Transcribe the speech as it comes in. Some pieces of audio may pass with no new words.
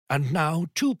And now,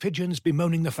 two pigeons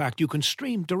bemoaning the fact you can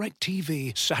stream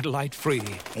DirecTV satellite-free.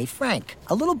 Hey, Frank,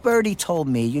 a little birdie told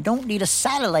me you don't need a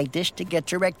satellite dish to get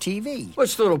DirecTV.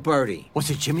 What's little birdie? Was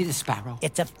it Jimmy the Sparrow?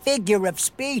 It's a figure of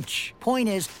speech. Point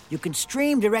is, you can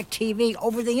stream DirecTV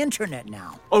over the internet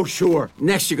now. Oh, sure.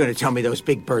 Next you're going to tell me those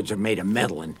big birds are made of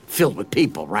metal and filled with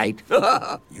people, right?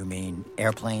 You mean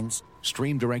airplanes?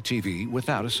 Stream DirecTV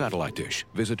without a satellite dish.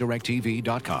 Visit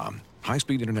DirecTV.com.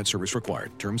 High-speed internet service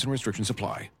required. Terms and restrictions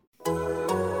apply. Gonna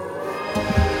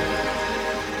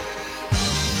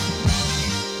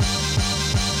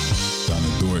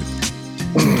do it.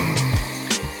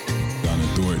 Gonna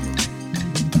do it.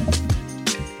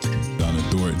 Gonna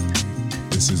do it.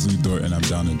 This is Lee Dort and I'm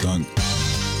down to dunk.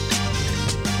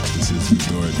 This is Lee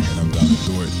Dort and I'm down to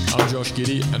do it. I'm Josh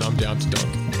Giddey and I'm down to dunk.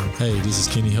 Hey, this is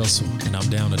Kenny Hustle and I'm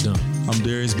down to dunk. I'm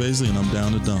Darius Baisley and I'm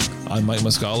down to dunk. I'm Mike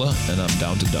Muscala and I'm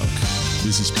down to dunk.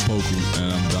 This is Poku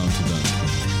and I'm down to dunk.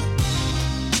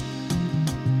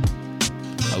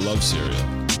 I love cereal.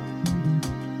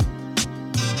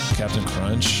 Captain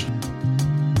Crunch,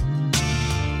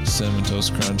 Cinnamon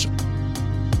Toast Crunch,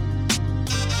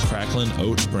 Cracklin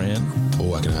Oat Bran.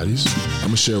 Oh, I can have these? I'm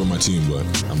gonna share with my team, but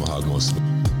I'm gonna hog most of it.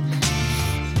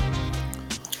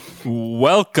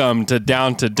 Welcome to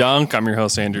Down to Dunk. I'm your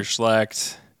host, Andrew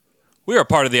Schlecht. We are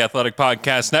part of the Athletic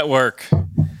Podcast Network.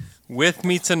 With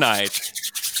me tonight,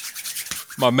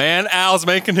 my man Al's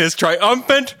making his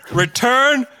triumphant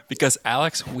return because,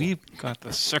 Alex, we've got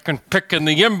the second pick in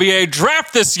the NBA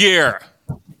draft this year.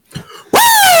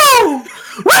 Woo!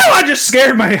 I just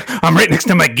scared I'm right next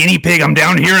to my guinea pig. I'm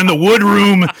down here in the wood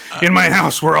room in my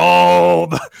house where all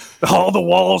the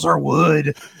walls are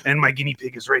wood, and my guinea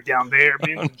pig is right down there.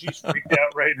 Man, she's freaked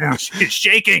out right now. She's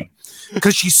shaking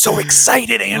because she's so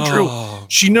excited, Andrew.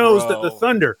 She knows that the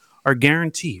Thunder are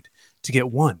guaranteed to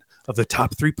get one of the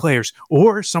top three players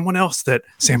or someone else that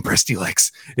Sam Presti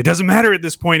likes. It doesn't matter at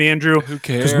this point, Andrew. Who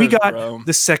cares? Because we got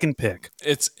the second pick.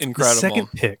 It's incredible. The second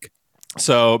pick.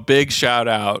 So big shout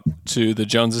out to the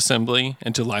Jones Assembly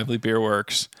and to Lively Beer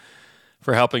Works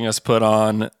for helping us put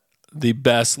on the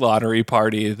best lottery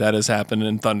party that has happened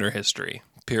in Thunder history.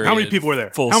 Period. How many people were there?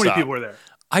 Full How many stop. people were there?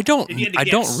 I don't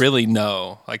really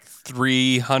know. Like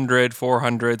 300,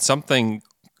 400, something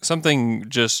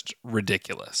just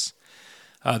ridiculous.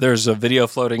 There's a video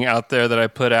floating out there that I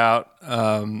put out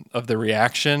of the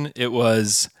reaction. It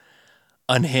was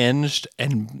unhinged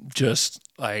and just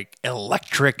like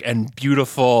electric and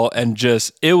beautiful, and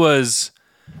just it was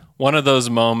one of those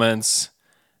moments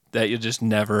that you just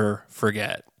never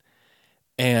forget.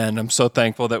 And I'm so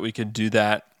thankful that we could do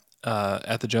that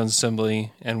at the Jones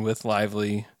Assembly and with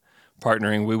Lively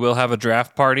partnering. We will have a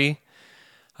draft party.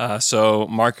 So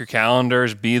mark your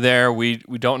calendars, be there. We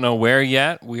don't know where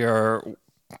yet. We are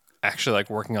actually like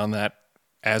working on that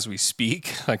as we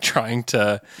speak, like trying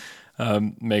to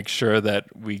make sure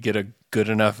that we get a good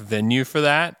enough venue for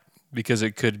that, because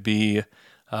it could be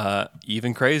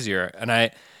even crazier.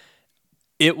 And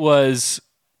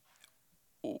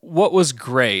what was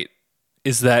great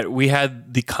is that we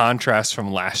had the contrast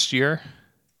from last year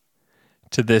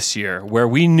to this year, where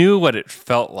we knew what it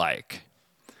felt like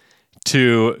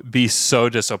to be so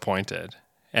disappointed.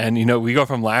 And, we go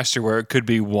from last year where it could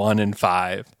be 1 in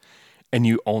 5 and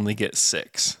you only get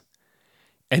 6.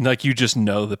 And like, you just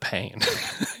know the pain.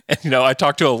 And, I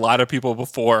talked to a lot of people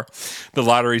before the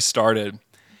lottery started,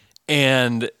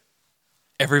 and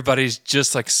everybody's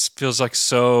just like, feels like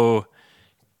so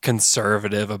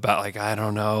conservative about like, I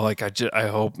don't know, like I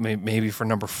hope maybe for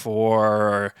number 4,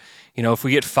 or, if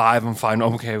we get 5, I'm fine.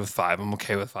 I'm okay with 5. I'm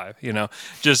okay with 5,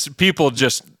 just people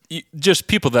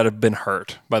that have been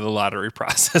hurt by the lottery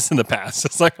process in the past.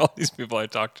 It's like all these people I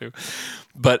talked to.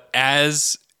 But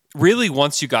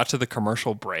once you got to the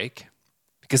commercial break,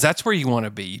 because that's where you want to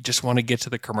be. You just want to get to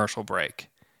the commercial break.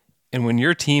 And when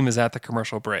your team is at the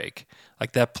commercial break,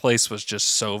 like that place was just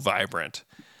so vibrant.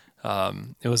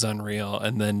 It was unreal.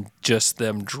 And then just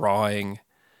them drawing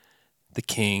the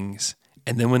Kings,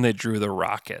 and then when they drew the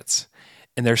Rockets.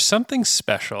 And there's something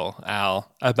special,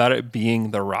 Al, about it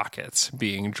being the Rockets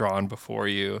being drawn before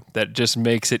you that just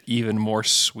makes it even more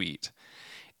sweet.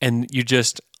 And you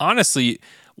just, honestly,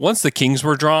 once the Kings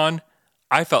were drawn,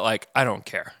 I felt like I don't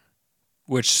care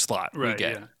which slot we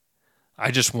get. Yeah.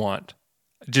 I just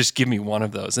give me one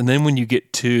of those. And then when you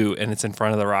get 2 and it's in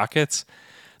front of the Rockets,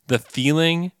 the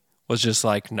feeling was just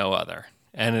like no other.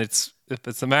 And if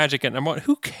it's the Magic at number 1,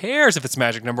 who cares if it's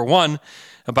Magic number 1?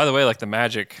 And by the way, like the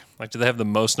Magic, like, do they have the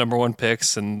most number 1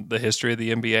 picks in the history of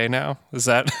the NBA now? Is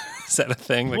that a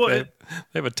thing? Like,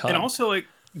 they have a ton. And also, like,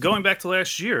 going back to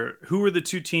last year, who were the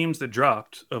 2 teams that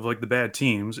dropped of like the bad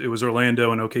teams? It was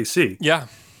Orlando and OKC. Yeah.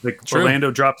 Like True.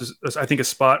 Orlando dropped, I think, a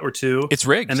spot or two. It's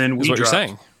rigged. And then is we what dropped. you're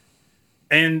saying.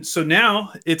 And so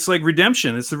now it's like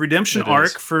redemption. It's the redemption It arc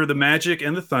is. for the Magic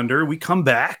and the Thunder. We come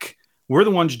back. We're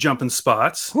the ones jumping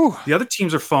spots. Whew. The other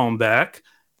teams are falling back.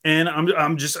 And I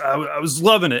was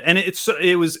loving it. And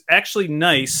it was actually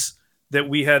nice that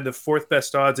we had the fourth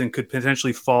best odds and could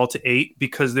potentially fall to 8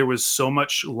 because there was so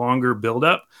much longer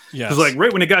buildup. Yes. Because like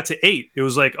right when it got to 8, it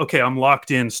was like, okay, I'm locked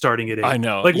in starting at 8. I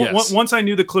know, Like yes. once I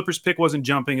knew the Clippers pick wasn't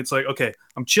jumping, it's like, okay,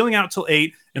 I'm chilling out till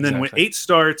 8. And then when Exactly. 8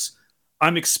 starts,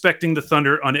 I'm expecting the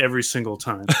Thunder on every single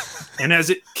time. And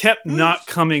as it kept not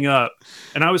coming up,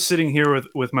 and I was sitting here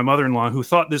with my mother-in-law who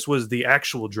thought this was the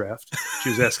actual draft. She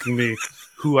was asking me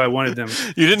who I wanted them.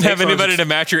 You didn't have So I was anybody to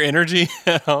match your energy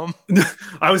at home?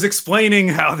 I was explaining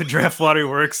how the draft lottery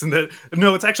works and that,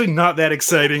 no, it's actually not that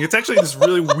exciting. It's actually this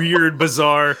really weird,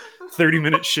 bizarre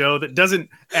 30-minute show that doesn't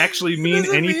actually mean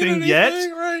anything yet.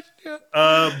 Right?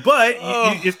 Yeah. But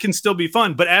it can still be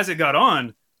fun. But as it got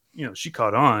on, she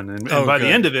caught on, and by the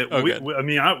good. end of it, Oh, we good.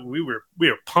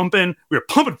 we were pumping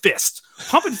fists.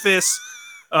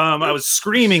 I was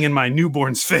screaming in my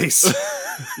newborn's face,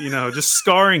 just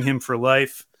scarring him for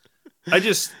life.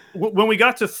 When we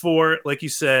got to 4, like you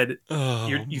said,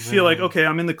 you feel like, okay,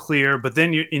 I'm in the clear, but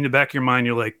then you in the back of your mind,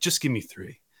 you're like, just give me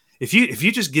 3. If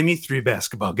you just give me 3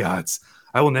 basketball gods,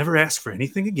 I will never ask for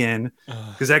anything again,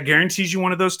 because that guarantees you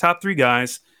one of those top 3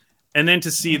 guys. And then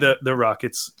to see the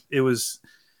Rockets, it was.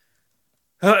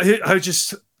 I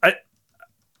just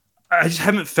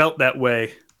haven't felt that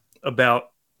way about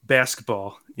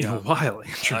basketball in a while,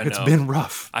 Andrew. I It's know. been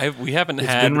rough. We haven't It's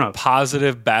had been rough.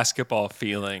 positive basketball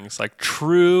feelings, like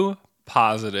true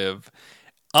positive.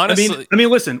 Honestly, I mean,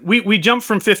 listen, we jumped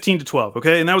from 15 to 12,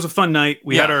 okay? And that was a fun night.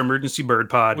 We had Yeah. our emergency bird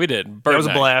pod. we did. Bird That was a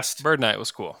night. blast. Bird night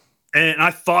was cool. And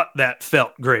I thought that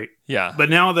felt great. Yeah. But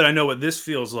now that I know what this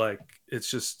feels like,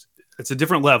 it's a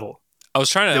different level I was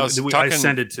trying to. I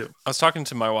ascended to. I was talking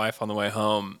to my wife on the way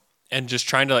home and just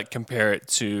trying to compare it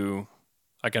to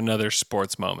like another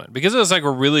sports moment, because it was like a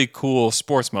really cool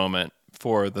sports moment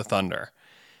for the Thunder.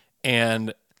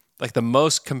 And like the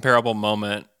most comparable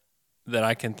moment that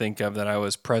I can think of that I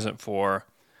was present for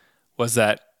was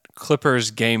that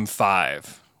Clippers game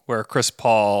 5, where Chris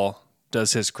Paul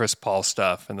does his Chris Paul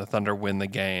stuff and the Thunder win the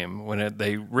game when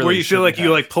they really Where you feel like shouldn't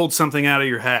you have. pulled something out of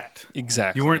your hat.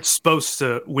 Exactly. You weren't supposed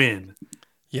to win,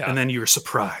 Yeah. and then you were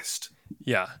surprised.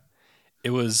 Yeah. It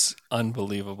was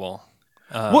unbelievable.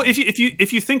 Well,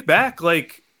 if you think back,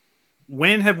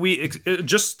 when have we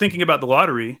just thinking about the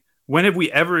lottery? When have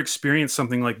we ever experienced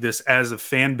something like this as a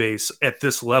fan base at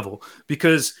this level?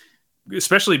 Because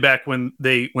especially back when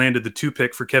they landed the 2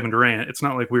 pick for Kevin Durant, it's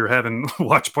not like we were having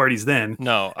watch parties then.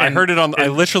 No, I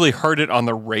literally heard it on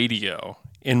the radio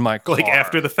in my car. Like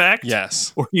after the fact.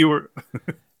 Yes. Or you were.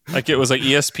 Like it was like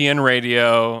ESPN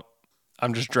radio.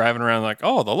 I'm just driving around like,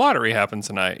 oh, the lottery happened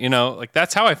tonight.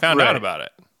 That's how I found out Right. about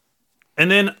it. And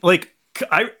then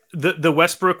the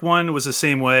Westbrook one was the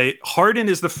same way. Harden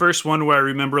is the first one where I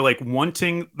remember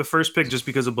wanting the first pick just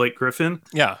because of Blake Griffin.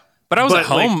 Yeah. But I was at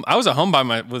But, like- home. I was at home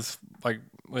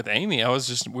with Amy.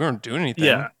 We weren't doing anything.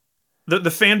 Yeah.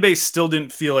 The fan base still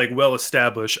didn't feel well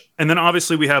established. And then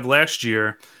obviously we have last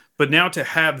year, but now to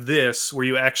have this where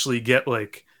you actually get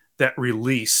that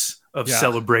release of Yeah.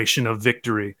 celebration of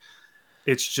victory.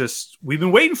 It's just, we've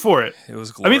been waiting for it. It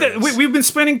was I mean, glorious. we've been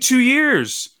spending 2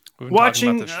 years We've been talking watching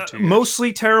about this for 2 years.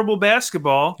 mostly terrible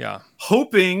basketball, Yeah.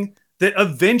 hoping that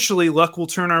eventually luck will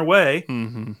turn our way.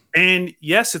 Mm-hmm. And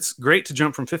yes, it's great to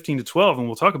jump from 15 to 12, and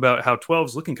we'll talk about how 12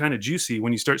 is looking kind of juicy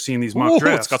when you start seeing these mock Ooh,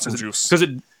 drafts. it's got some juice.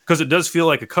 Because it does feel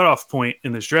like a cutoff point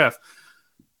in this draft.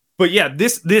 But yeah,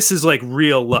 this is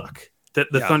real luck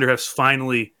that the Yeah. Thunder has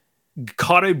finally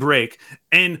caught a break.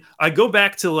 And I go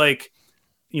back to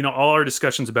all our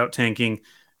discussions about tanking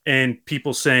and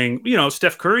people saying,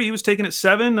 Steph Curry, he was taken at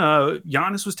 7,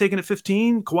 Giannis was taken at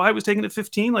 15, Kawhi was taken at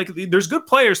 15. There's good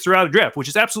players throughout the draft, which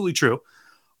is absolutely true.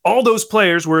 All those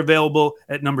players were available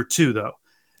at number 2, though.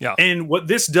 Yeah. And what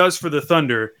this does for the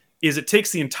Thunder is it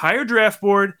takes the entire draft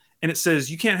board and it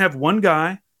says you can't have one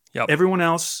guy, Yep. everyone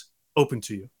else open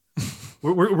to you.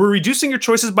 we're reducing your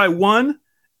choices by 1.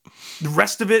 The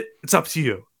rest of it, it's up to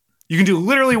you. You can do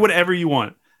literally whatever you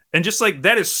want. And just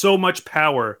that is so much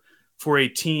power for a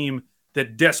team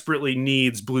that desperately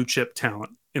needs blue chip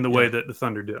talent in the way that the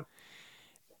Thunder do.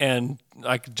 And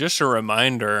just a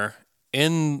reminder,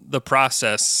 in the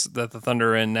process that the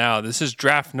Thunder are in now, this is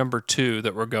draft number 2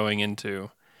 that we're going into.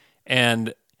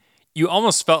 And you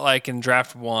almost felt like in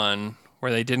draft 1,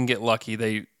 where they didn't get lucky,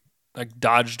 they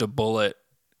dodged a bullet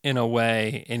in a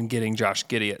way in getting Josh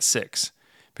Giddey at 6.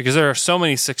 Because there are so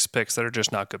many 6 picks that are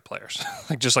just not good players.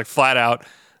 Just flat out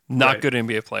not Right. good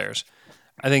NBA players.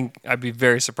 I think I'd be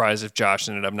very surprised if Josh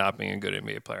ended up not being a good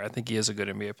NBA player. I think he is a good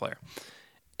NBA player.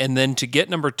 And then to get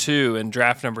number 2 and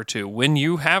draft number 2, when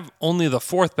you have only the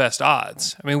 4th best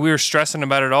odds, I mean, we were stressing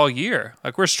about it all year.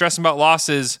 Like, we're stressing about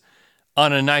losses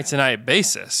on a night-to-night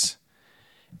basis.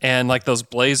 And like those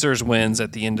Blazers wins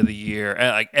at the end of the year, and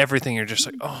like everything, you're just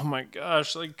like, oh my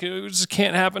gosh, like it just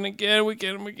can't happen again. We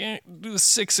can't do the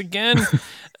 6 again.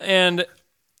 And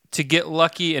to get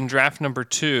lucky and draft number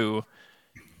 2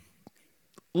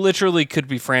 literally could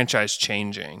be franchise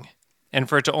changing. And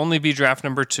for it to only be draft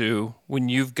number 2 when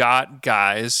you've got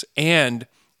guys, and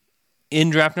in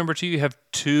draft number 2 you have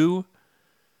 2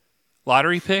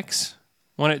 lottery picks,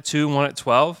 one at 2, one at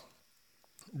 12.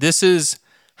 This is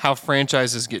how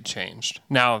franchises get changed.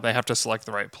 Now, they have to select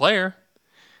the right player,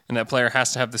 and that player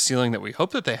has to have the ceiling that we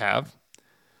hope that they have.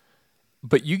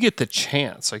 But you get the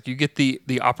chance, like you get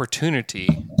the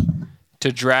opportunity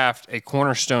to draft a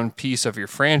cornerstone piece of your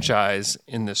franchise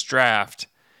in this draft,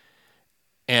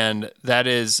 and that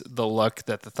is the luck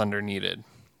that the Thunder needed.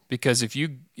 Because if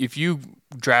you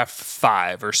draft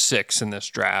 5 or 6 in this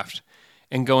draft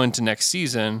and go into next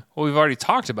season, well, we've already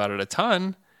talked about it a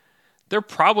ton, they're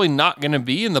probably not going to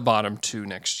be in the bottom 2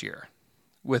 next year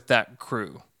with that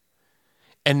crew.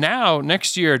 And now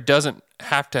next year doesn't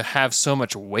have to have so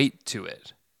much weight to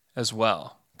it as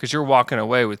well, because you're walking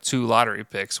away with 2 lottery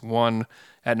picks, one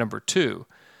at number 2.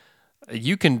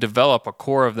 You can develop a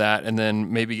core of that and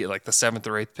then maybe get like the 7th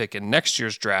or 8th pick in next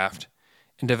year's draft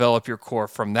and develop your core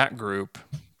from that group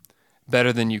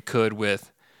better than you could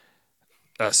with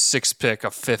a 6th pick, a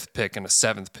 5th pick, and a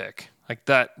 7th pick. Like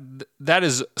that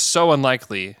is so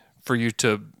unlikely for you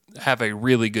to have a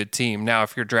really good team. Now,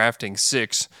 if you're drafting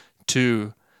 6,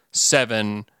 2,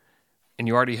 7, and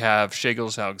you already have Shai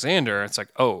Gilgeous-Alexander, it's like,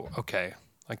 oh, okay.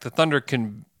 Like the Thunder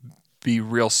can be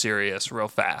real serious real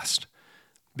fast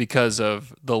because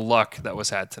of the luck that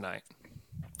was had tonight.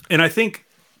 And I think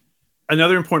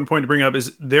another important point to bring up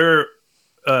is there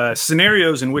are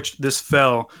scenarios in which this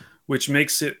fell, which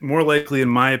makes it more likely, in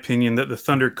my opinion, that the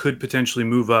Thunder could potentially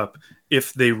move up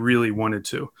if they really wanted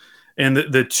to. And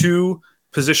the 2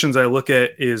 positions I look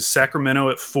at is Sacramento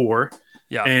at 4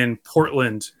 and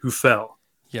Portland, who fell.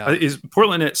 Yeah. Is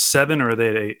Portland at 7 or are they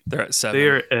at 8? They're at 7.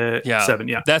 They're at 7,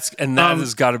 yeah. That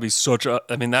has got to be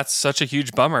that's such a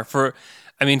huge bummer for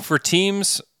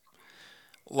teams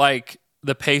like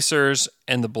the Pacers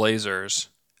and the Blazers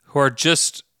who are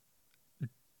just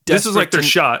this is like their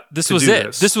shot. This was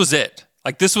it. This was it.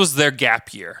 Like this was their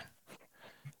gap year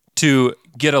to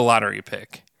get a lottery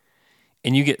pick.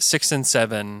 And you get 6 and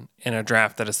 7 in a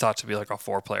draft that is thought to be like a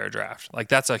 4-player draft. Like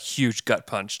that's a huge gut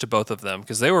punch to both of them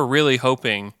because they were really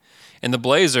hoping. And the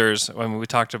Blazers, I mean, we've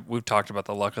talked about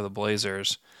the luck of the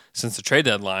Blazers since the trade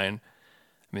deadline.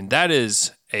 I mean, that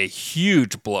is a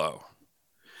huge blow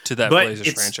to that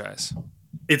Blazers franchise.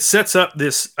 It sets up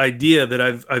this idea that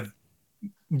I've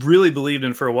really believed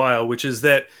in for a while, which is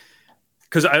that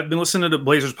because I've been listening to the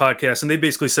Blazers podcast, and they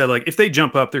basically said like if they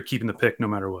jump up, they're keeping the pick no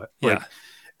matter what. Like, yeah.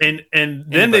 And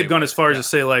then they've gone as far as to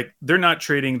say, like, they're not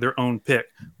trading their own pick.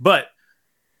 But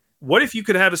what if you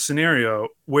could have a scenario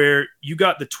where you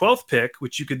got the 12th pick,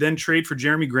 which you could then trade for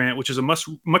Jeremy Grant, which is a much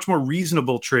more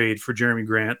reasonable trade for Jeremy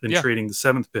Grant than trading the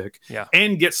 7th pick,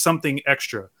 and get something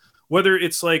extra? Whether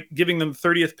it's like giving them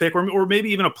 30th pick or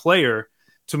maybe even a player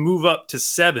to move up to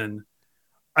 7,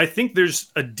 I think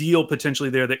there's a deal potentially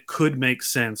there that could make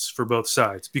sense for both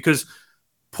sides. Because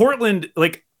Portland,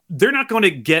 like, they're not going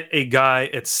to get a guy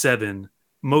at 7,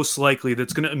 most likely,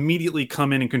 that's going to immediately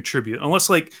come in and contribute. Unless,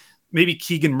 like, maybe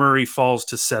Keegan Murray falls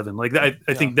to 7. Like,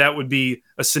 I think that would be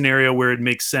a scenario where it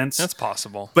makes sense. That's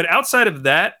possible. But outside of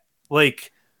that,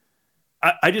 like,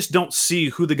 I just don't see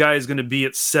who the guy is going to be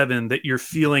at 7 that you're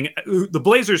feeling. The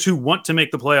Blazers who want to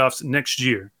make the playoffs next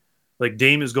year, like,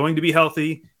 Dame is going to be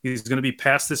healthy. He's going to be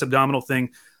past this abdominal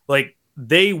thing. Like,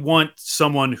 they want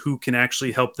someone who can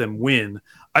actually help them win.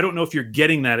 I don't know if you're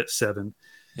getting that at 7.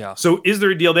 Yeah. So is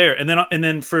there a deal there? And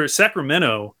then for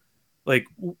Sacramento, like,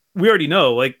 we already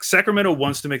know, like, Sacramento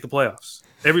wants to make the playoffs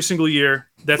every single year.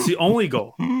 That's the only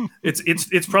goal.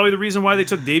 It's probably the reason why they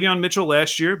took Davion Mitchell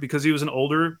last year, because he was an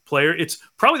older player. It's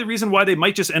probably the reason why they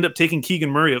might just end up taking Keegan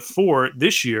Murray at 4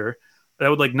 this year. That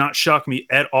would, like, not shock me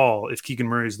at all if Keegan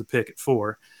Murray is the pick at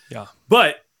 4. Yeah.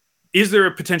 But is there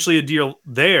potentially a deal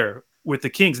there with the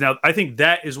Kings? Now, I think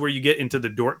that is where you get into the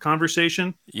Dort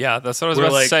conversation. Yeah, that's what I was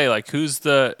about to say. Like, who's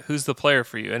the player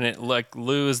for you? And it, like,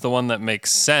 Lou is the one that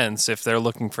makes sense if they're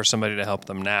looking for somebody to help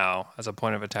them now as a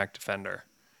point of attack defender.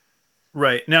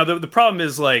 Right. Now, the problem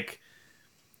is, like,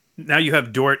 now you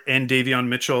have Dort and Davion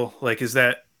Mitchell. Like, is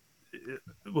that,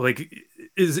 like,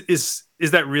 is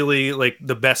is that really like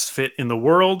the best fit in the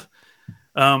world?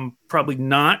 Probably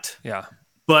not. Yeah.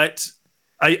 But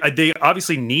they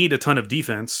obviously need a ton of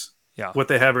defense. Yeah. What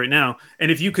they have right now. And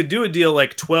if you could do a deal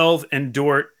like 12 and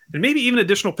Dort, and maybe even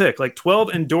additional pick, like 12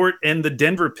 and Dort and the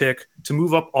Denver pick to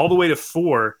move up all the way to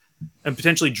 4 and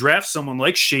potentially draft someone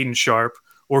like Shaden Sharp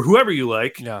or whoever you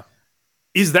like. Yeah.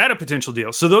 Is that a potential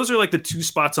deal? So those are like the two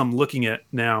spots I'm looking at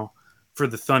now for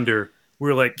the Thunder.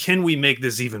 We're like, can we make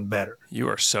this even better? You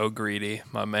are so greedy,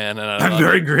 my man. And I'm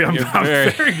very greedy. I'm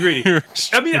very greedy.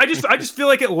 I mean, I just feel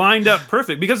like it lined up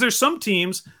perfect because there's some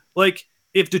teams like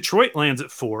if Detroit lands at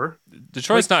 4,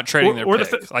 Detroit's not trading their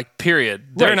pick. Like period.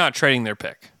 They're not trading their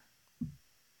pick.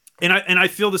 And I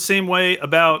feel the same way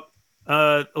about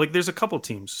like there's a couple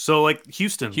teams. So like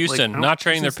Houston, like, not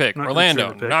trading their pick.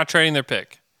 Orlando, not trading their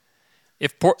pick.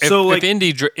 If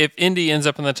Indy ends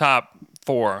up in the top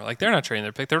 4, like they're not trading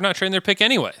their pick. They're not trading their pick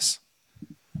anyways.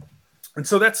 And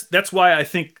so that's why I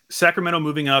think Sacramento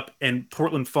moving up and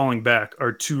Portland falling back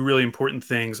are two really important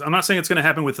things. I'm not saying it's going to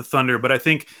happen with the Thunder, but I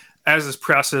think as this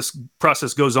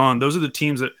process goes on, those are the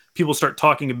teams that people start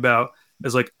talking about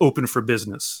as like open for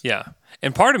business. Yeah.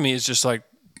 And part of me is just like,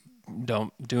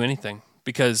 don't do anything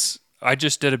because I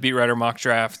just did a beat writer mock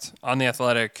draft on The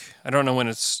Athletic. I don't know when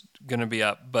it's going to be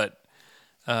up, but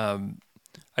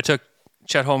I took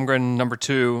Chet Holmgren number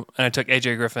 2 and I took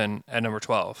AJ Griffin at number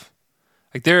 12.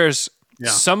 Like there's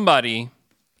somebody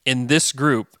in this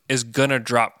group is going to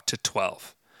drop to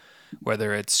 12,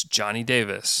 whether it's Johnny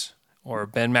Davis or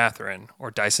Ben Mathurin or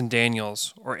Dyson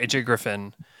Daniels or AJ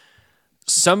Griffin.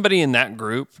 Somebody in that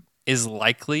group is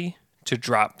likely to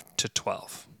drop to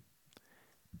 12.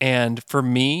 And for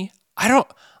me, I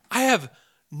have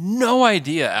no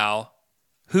idea, Al,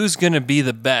 who's going to be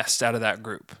the best out of that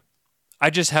group. I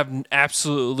just have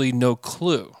absolutely no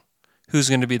clue who's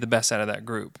going to be the best out of that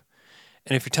group.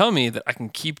 And if you're telling me that I can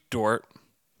keep Dort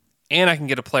and I can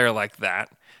get a player like that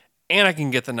and I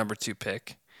can get the number 2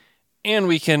 pick and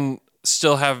we can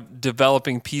still have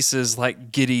developing pieces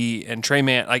like Giddey and Trey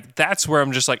Mann, like that's where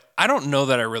I'm just like, I don't know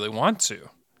that I really want to.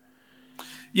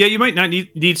 Yeah, you might not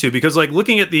need to because like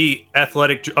looking at the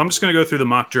Athletic, I'm just going to go through the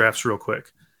mock drafts real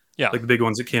quick. Yeah. Like the big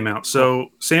ones that came out. So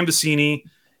Sam Vecini,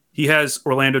 he has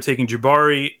Orlando taking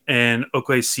Jabari and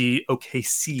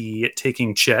OKC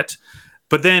taking Chet.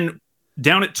 But then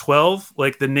down at 12,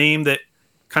 like the name that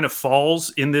kind of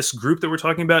falls in this group that we're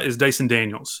talking about is Dyson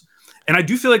Daniels. And I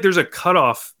do feel like there's a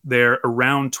cutoff there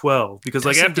around 12 because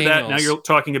like after that, now you're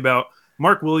talking about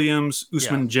Mark Williams,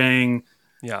 Ousmane Dieng,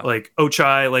 like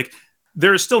Ochai, like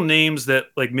there are still names that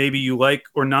like maybe you like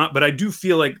or not, but I do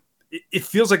feel like it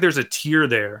feels like there's a tier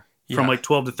there from like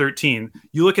 12 to 13.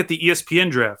 You look at the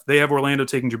ESPN draft, they have Orlando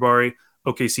taking Jabari,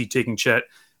 OKC taking Chet.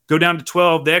 Go down to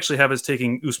 12, they actually have us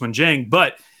taking Ousmane Dieng,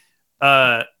 but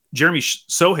Jeremy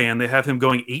Sohan, they have him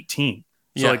going 18.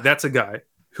 So like that's a guy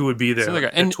who would be there.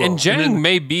 And Dieng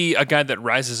may be a guy that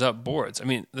rises up boards. I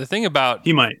mean, the thing about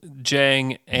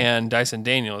Dieng and Dyson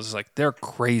Daniels is like they're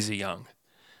crazy young.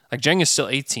 Like Dieng is still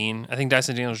 18. I think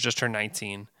Dyson Daniels just turned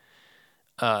 19.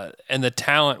 And the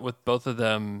talent with both of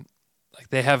them, like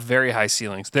they have very high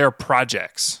ceilings. They're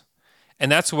projects.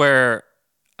 And that's where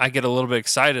I get a little bit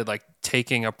excited, like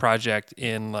taking a project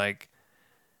in like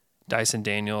Dyson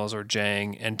Daniels or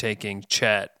Dieng and taking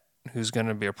Chet, who's going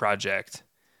to be a project,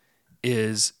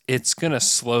 is it's going to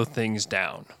slow things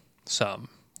down some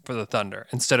for the Thunder.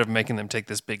 Instead of making them take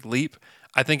this big leap,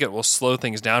 I think it will slow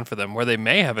things down for them where they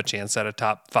may have a chance at a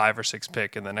top 5 or 6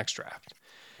 pick in the next draft.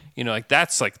 You know, like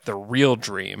that's like the real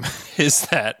dream is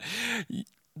that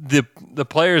the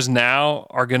players now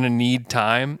are going to need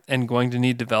time and going to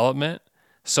need development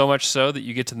so much so that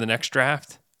you get to the next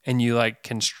draft and you like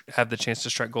can have the chance to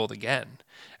strike gold again.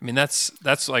 I mean,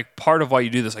 that's like part of why you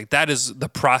do this. Like that is the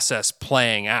process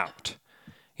playing out,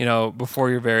 you know, before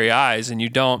your very eyes. And you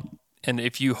don't, and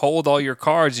if you hold all your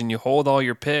cards and you hold all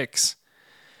your picks,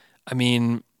 I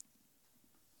mean,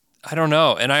 I don't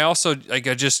know. And I also, like,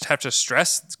 I just have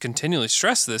to continually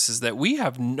stress this is that we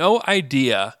have no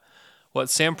idea what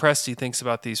Sam Presti thinks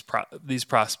about these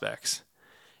prospects.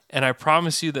 And I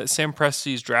promise you that Sam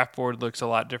Presti's draft board looks a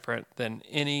lot different than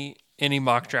any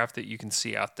mock draft that you can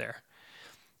see out there.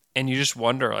 And you just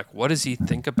wonder, like, what does he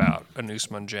think about a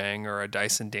Ousmane Dieng or a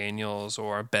Dyson Daniels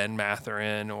or a Ben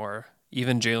Mathurin or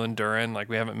even Jalen Duren? Like,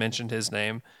 we haven't mentioned his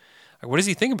name. Like, what does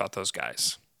he think about those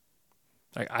guys?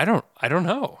 Like, I don't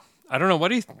know. I don't know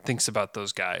what he thinks about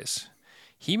those guys.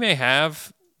 He may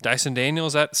have Dyson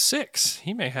Daniels at 6.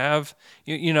 He may have,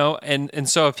 you know, and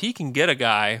so if he can get a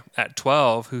guy at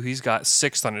 12 who he's got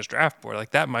 6th on his draft board,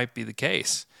 like that might be the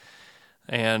case.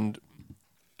 And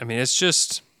I mean, it's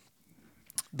just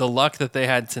the luck that they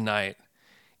had tonight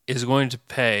is going to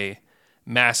pay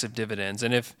massive dividends.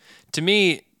 And if, to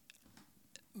me,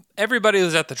 everybody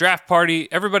who's at the draft party,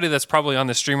 everybody that's probably on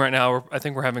the stream right now, I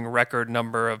think we're having a record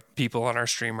number of people on our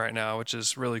stream right now, which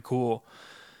is really cool.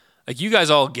 Like, you guys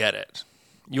all get it.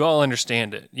 You all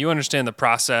understand it. You understand the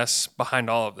process behind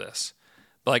all of this.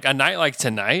 But like a night like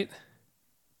tonight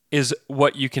is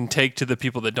what you can take to the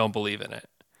people that don't believe in it.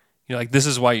 You know, like, this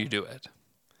is why you do it.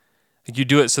 Like, you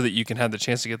do it so that you can have the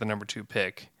chance to get the number 2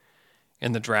 pick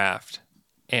in the draft.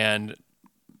 And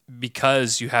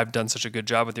because you have done such a good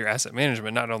job with your asset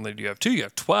management, not only do you have 2, you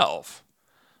have 12.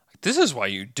 Like, this is why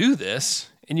you do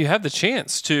this. And you have the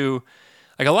chance to,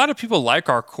 like, a lot of people like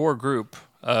our core group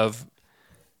of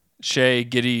Shea,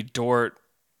 Giddey, Dort,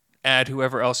 add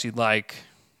whoever else you'd like.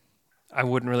 I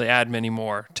wouldn't really add many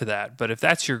more to that. But if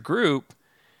that's your group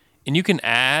and you can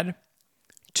add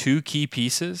 2 key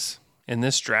pieces in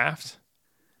this draft,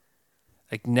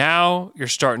 like, now you're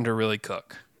starting to really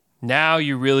cook. Now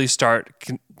you really start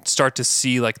to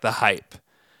see like the hype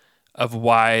of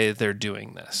why they're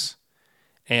doing this.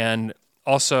 And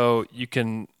also you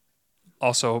can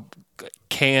also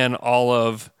can all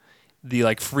of the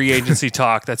like free agency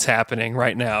talk that's happening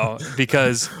right now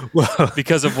because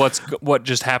of what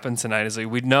just happened tonight. Is like,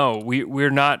 we know we're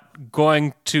not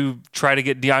going to try to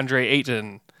get DeAndre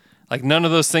Ayton. Like, none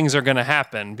of those things are going to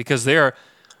happen because the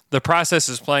process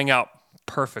is playing out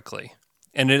perfectly.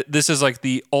 And this is like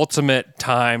the ultimate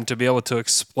time to be able to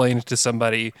explain it to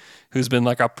somebody who's been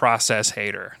like a process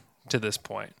hater to this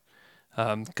point.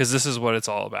 Because this is what it's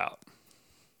all about.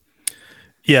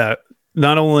 Yeah.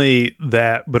 Not only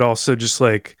that, but also just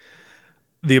like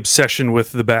the obsession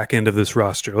with the back end of this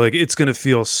roster. Like, it's going to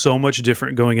feel so much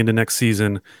different going into next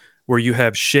season where you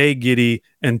have Shea, Giddey,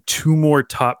 and 2 more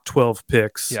top 12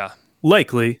 picks. Yeah.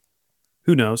 Likely.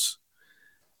 Who knows?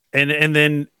 And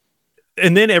then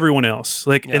everyone else,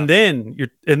 like, Yeah. and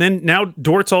then now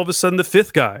Dort's all of a sudden the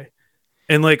 5th guy,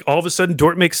 and like all of a sudden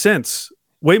Dort makes sense,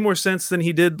 way more sense than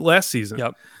he did last season.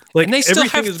 Yep. Like, and they still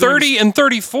have 30 and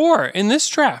 34 in this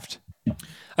draft.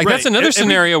 Like, Right. that's another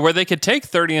scenario where they could take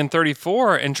 30 and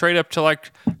 34 and trade up to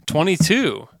like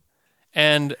 22.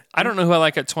 And I don't know who I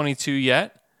like at 22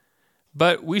 yet,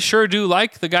 but we sure do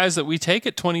like the guys that we take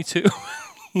at 22.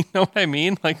 You know what I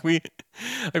mean? Like, we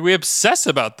obsess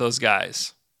about those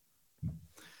guys.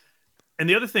 And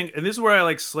the other thing, and this is where I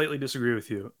like slightly disagree with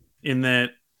you, in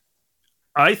that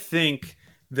I think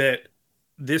that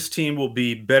this team will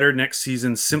be better next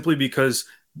season simply because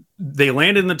they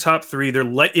landed in the top 3.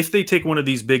 If they take one of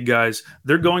these big guys,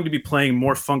 they're going to be playing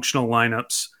more functional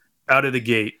lineups out of the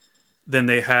gate than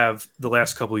they have the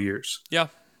last couple of years. Yeah.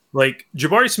 Like,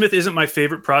 Jabari Smith isn't my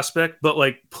favorite prospect, but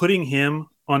like putting him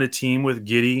on a team with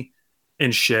Giddey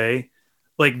and Shea,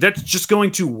 like, that's just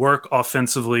going to work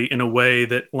offensively in a way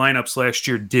that lineups last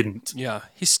year didn't. Yeah.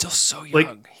 He's still so young.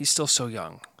 Like, he's still so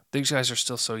young. These guys are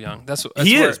still so young. That's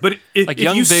he where, is, but like,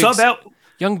 if you sub out,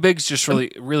 young bigs just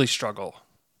really, really struggle.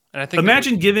 And I think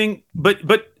imagine giving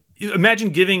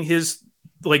his,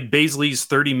 like, Baisley's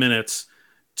 30 minutes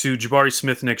to Jabari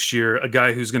Smith next year, a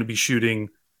guy who's going to be shooting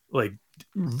like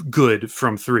good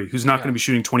from 3, who's not going to be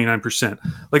shooting 29%.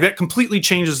 Like, that completely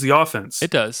changes the offense.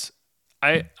 It does.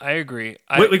 I agree.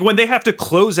 Like, when they have to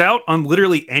close out on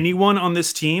literally anyone on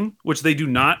this team, which they do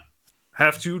not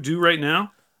have to do right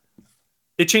now,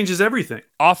 it changes everything.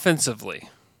 Offensively.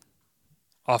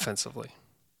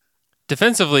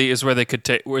 Defensively is where they could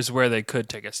take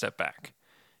a step back.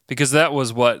 Because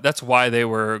that's why they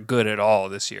were good at all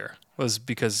this year, was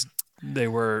because they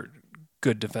were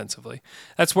good defensively.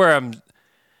 That's where I'm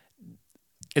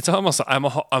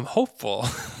hopeful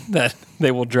that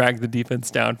they will drag the defense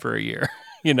down for a year.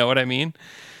 You know what I mean?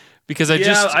 Because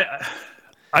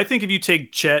I think if you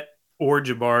take Chet or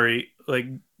Jabari, like,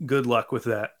 good luck with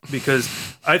that, because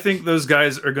I think those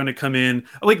guys are going to come in.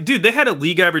 Like, dude, they had a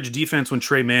league average defense when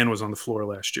Trey Mann was on the floor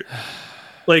last year.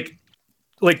 Like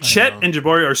Chet and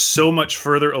Jabari are so much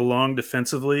further along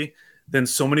defensively than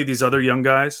so many of these other young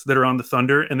guys that are on the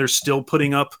Thunder, and they're still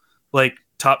putting up like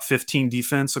top 15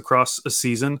 defense across a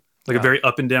season, like a very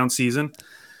up and down season.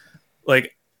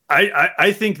 Like,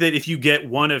 I think that if you get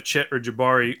one of Chet or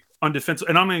Jabari on defense,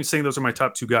 and I'm not even saying those are my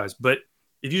top 2 guys, but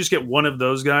if you just get one of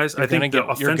those guys, I think the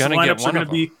offensive lineups are going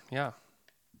to be. Yeah.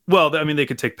 Well, I mean, they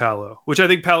could take Paolo, which I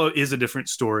think Paolo is a different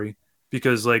story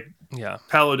because, like,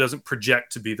 Paolo doesn't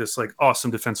project to be this like awesome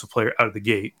defensive player out of the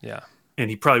gate. Yeah. And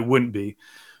he probably wouldn't be.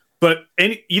 But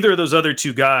either of those other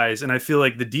 2 guys, and I feel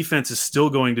like the defense is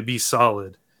still going to be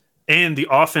solid, and the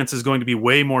offense is going to be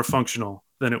way more functional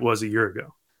than it was a year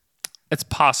ago. It's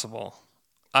possible.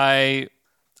 I'm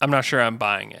not sure I'm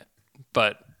buying it,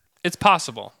 but it's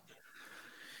possible.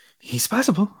 He's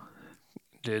possible.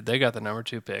 Dude, they got the number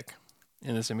 2 pick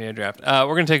in this NBA draft. We're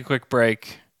going to take a quick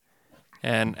break.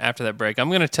 And after that break, I'm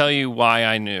going to tell you why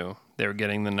I knew they were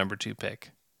getting the number 2 pick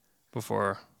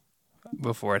before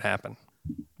it happened.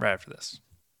 Right after this.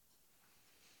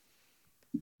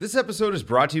 This episode is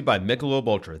brought to you by Michelob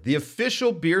Ultra, the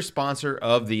official beer sponsor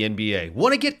of the NBA.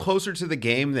 Want to get closer to the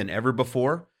game than ever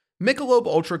before? Michelob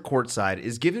Ultra Courtside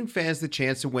is giving fans the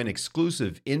chance to win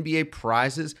exclusive NBA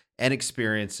prizes and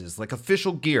experiences like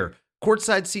official gear,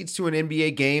 courtside seats to an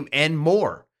NBA game, and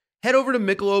more. Head over to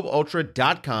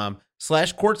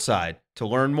MichelobUltra.com/courtside to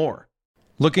learn more.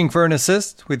 Looking for an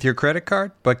assist with your credit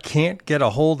card but can't get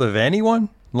a hold of anyone?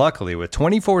 Luckily, with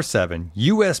 24/7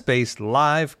 US-based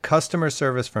live customer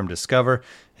service from Discover,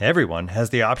 everyone has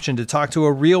the option to talk to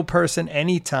a real person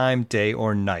anytime, day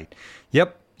or night.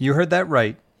 Yep, you heard that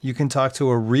right. You can talk to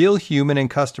a real human in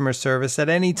customer service at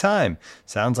any time.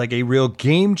 Sounds like a real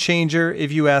game changer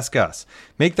if you ask us.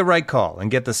 Make the right call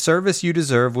and get the service you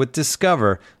deserve with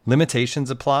Discover.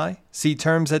 Limitations apply. See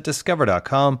terms at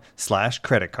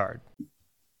discover.com/creditcard.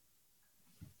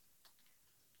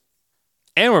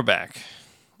 And we're back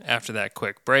after that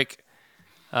quick break.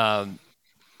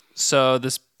 So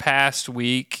this past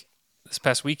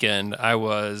weekend, I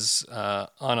was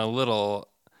on a little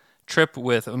trip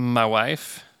with my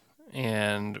wife,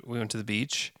 and we went to the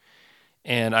beach,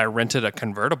 and I rented a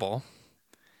convertible,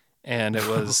 and it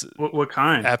was what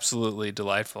kind? Absolutely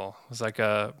delightful. It was like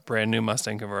a brand new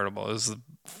Mustang convertible. It was the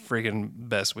freaking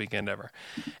best weekend ever.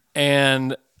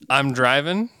 And I'm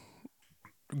driving,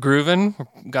 grooving,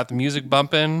 got the music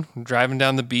bumping, driving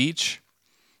down the beach,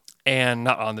 and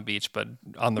not on the beach, but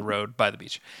on the road by the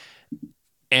beach.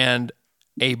 And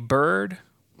a bird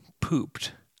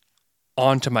pooped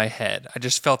onto my head. I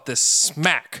just felt this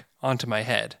smack onto my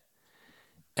head.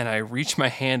 And I reach my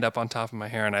hand up on top of my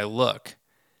hair and I look,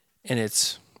 and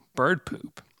it's bird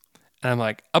poop. And I'm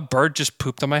like, a bird just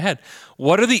pooped on my head.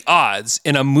 What are the odds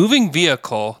in a moving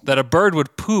vehicle that a bird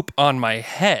would poop on my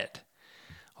head?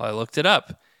 Well, I looked it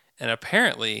up, and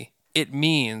apparently it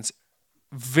means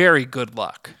very good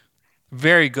luck.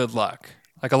 Very good luck.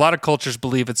 Like, a lot of cultures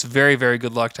believe it's very, very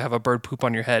good luck to have a bird poop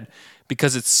on your head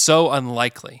because it's so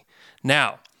unlikely.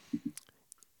 Now,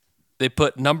 they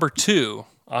put number 2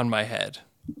 on my head.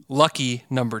 Lucky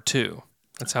number 2.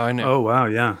 That's how I knew. Oh, wow,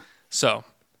 yeah. So,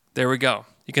 there we go.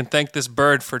 You can thank this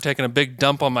bird for taking a big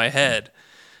dump on my head.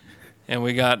 And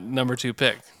we got number 2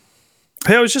 pick.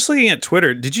 Hey, I was just looking at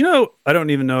Twitter. Did you know, I don't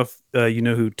even know if you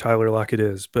know who Tyler Lockett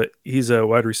is, but he's a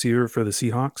wide receiver for the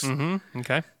Seahawks. Mm-hmm.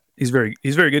 Okay. He's very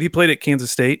good. He played at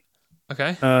Kansas State.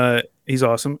 Okay. He's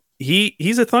awesome.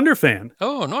 He's a Thunder fan.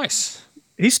 Oh, nice.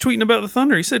 He's tweeting about the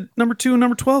Thunder. He said number 2 and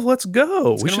number 12. Let's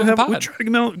go. We should try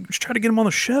to get him on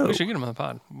the show. We should get him on the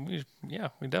pod. We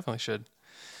definitely should.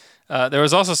 There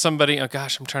was also somebody. Oh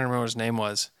gosh, I'm trying to remember what his name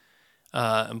was.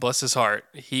 And bless his heart,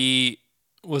 he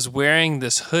was wearing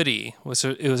this hoodie.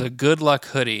 It was a good luck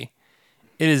hoodie.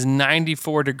 It is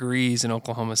 94 degrees in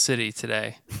Oklahoma City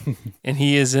today, and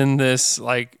he is in this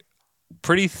like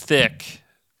pretty thick,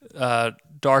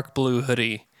 dark blue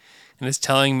hoodie, and is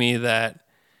telling me that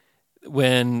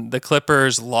when the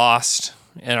Clippers lost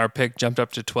and our pick jumped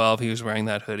up to 12, he was wearing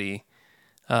that hoodie.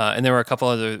 And there were a couple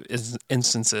other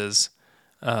instances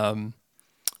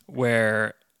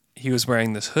where he was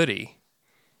wearing this hoodie,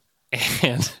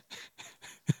 and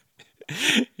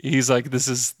he's like, "This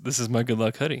is my good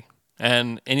luck hoodie."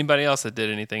 And anybody else that did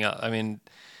anything else, I mean,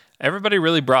 everybody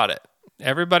really brought it.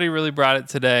 Everybody really brought it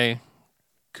today.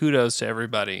 Kudos to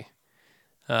everybody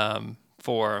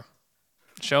for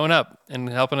showing up and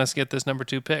helping us get this number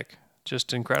 2 pick.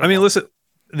 Just incredible. I mean, listen,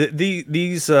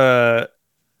 these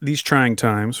trying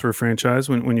times for a franchise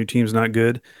when your team's not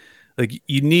good, like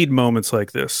you need moments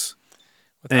like this.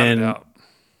 Without a doubt.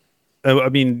 I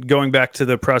mean, going back to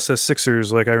the process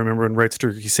Sixers, like I remember when Right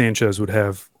Turkey Sanchez would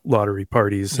have lottery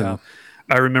parties. Yeah. And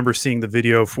I remember seeing the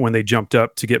video for when they jumped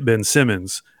up to get Ben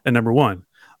Simmons at number 1.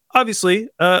 Obviously,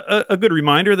 a good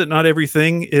reminder that not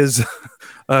everything is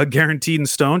guaranteed in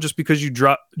stone just because you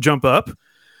jump up.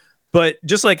 But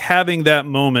just like having that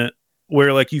moment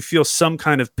where like you feel some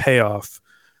kind of payoff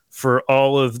for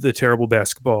all of the terrible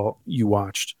basketball you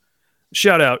watched.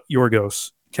 Shout out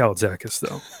Yorgos Kalaitzakis,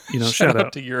 though. You know, shout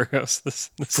out to Yorgos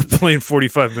for playing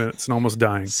 45 minutes and almost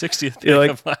dying. 60th pick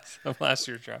of last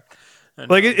year's draft.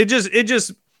 Like it just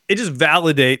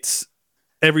validates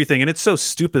everything, and it's so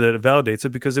stupid that it validates it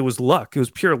because it was luck. It was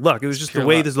pure luck. It was just the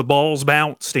way that the balls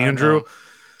bounced, Andrew.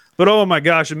 But oh my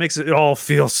gosh, it makes it all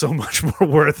feel so much more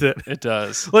worth it. It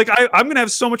does. Like I'm gonna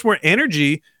have so much more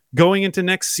energy going into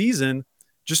next season,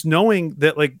 just knowing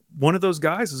that like one of those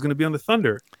guys is gonna be on the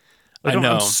Thunder. I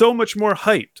know. I'm so much more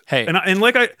hyped. Hey. And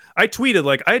like I tweeted,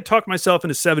 like I had talked myself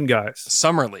into 7 guys.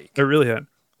 Summer League. I really had.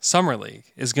 Summer League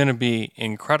is going to be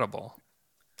incredible.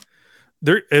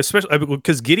 They're especially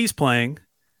because Giddey's playing.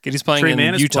 Giddey's playing Trey in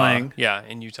Mann is Utah. playing. Yeah,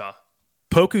 in Utah.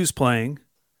 Poku's playing.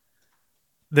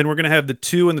 Then we're going to have the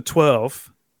 2 and the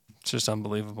 12. It's just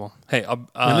unbelievable. Hey,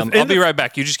 I'll be right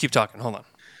back. You just keep talking. Hold on.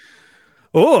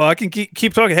 Oh, I can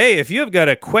keep talking. Hey, if you have got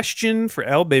a question for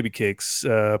Al Baby Cakes,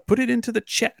 put it into the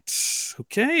chat,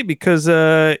 okay? Because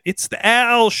it's the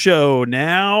Al Show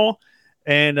now,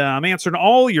 and I'm answering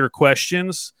all your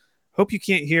questions. Hope you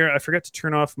can't hear. I forgot to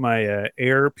turn off my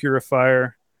air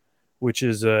purifier, which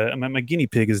is my guinea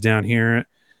pig is down here,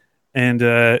 and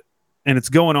it's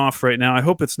going off right now. I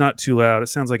hope it's not too loud. It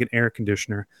sounds like an air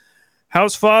conditioner.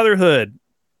 How's fatherhood?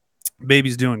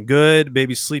 Baby's doing good.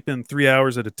 Baby's sleeping 3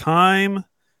 hours at a time.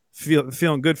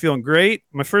 Feeling good, feeling great.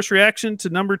 My first reaction to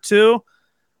number 2,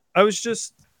 I was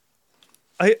just,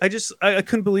 I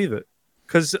couldn't believe it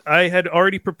because I had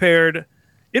already prepared.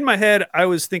 In my head, I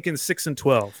was thinking 6 and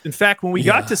 12. In fact, when we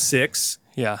got to 6,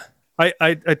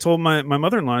 I told my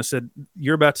mother-in-law, I said,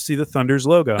 "You're about to see the Thunder's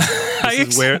logo.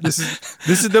 This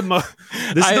is the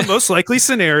most likely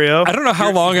scenario." I don't know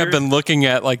how long I've been looking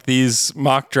at like these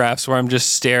mock drafts where I'm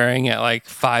just staring at like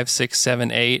 5, 6,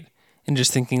 7, 8, and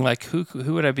just thinking like, who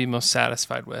would I be most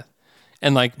satisfied with,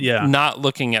 and like not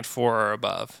looking at 4 or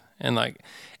above. And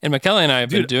McKelly and I have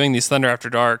been doing these Thunder After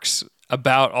Darks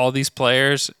about all these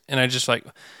players, and I just like,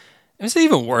 is it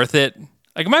even worth it?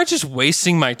 Like, am I just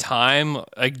wasting my time,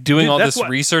 like doing all this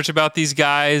research about these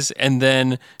guys and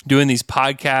then doing these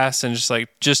podcasts and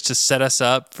just to set us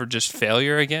up for just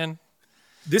failure again?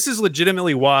 This is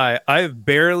legitimately why I've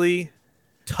barely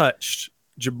touched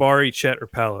Jabari, Chet, or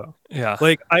Paolo. Yeah.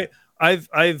 Like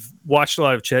I've watched a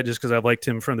lot of Chet just because I've liked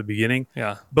him from the beginning.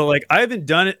 Yeah. But like I haven't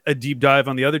done a deep dive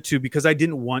on the other 2 because I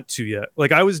didn't want to yet.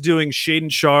 Like I was doing Shaden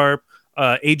Sharp,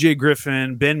 AJ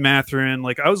Griffin, Ben Mathurin.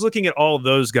 Like I was looking at all of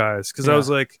those guys because I was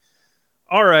like,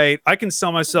 all right, I can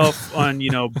sell myself on,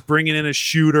 bringing in a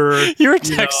shooter. You were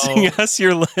texting us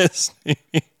your list.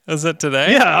 Was that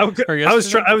today? Yeah,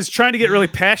 I was trying to get really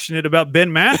passionate about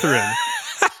Ben Mathurin,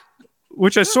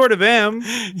 which I sort of am.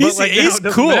 He's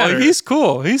cool. Matter. He's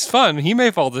cool. He's fun. He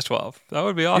may fall to 12. That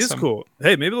would be awesome. He's cool.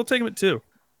 Hey, maybe they'll take him at 2.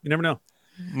 You never know.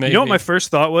 Maybe. You know what my first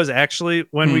thought was actually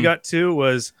when we got 2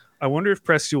 was, I wonder if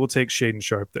Presti will take Shaden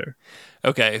Sharp there.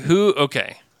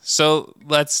 Okay. So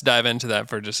let's dive into that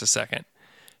for just a second.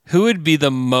 Who would be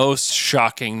the most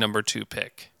shocking number 2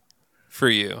 pick for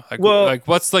you?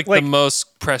 What's the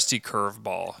most Presti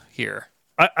curveball here?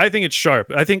 I think it's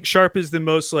Sharp. I think Sharp is the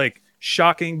most like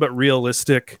shocking but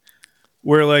realistic,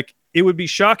 where like it would be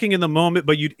shocking in the moment,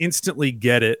 but you'd instantly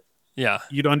get it. Yeah.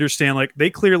 You'd understand like they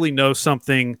clearly know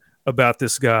something about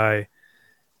this guy.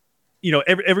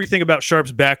 Everything about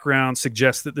Sharp's background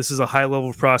suggests that this is a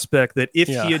high-level prospect that if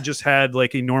he had just had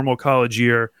like a normal college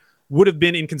year, would have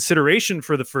been in consideration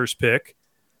for the first pick,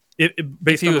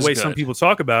 based on the way some people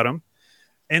talk about him.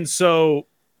 And so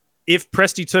if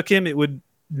Presti took him, it would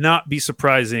not be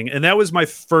surprising. And that was my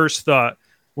first thought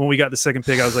when we got the second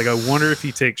pick. I was like, I wonder if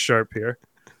he takes Sharp here.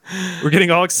 We're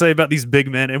getting all excited about these big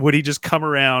men, and would he just come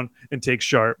around and take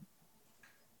Sharp?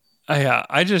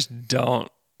 I just don't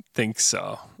think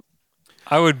so.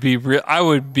 I would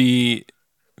be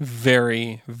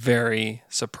very, very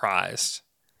surprised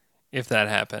if that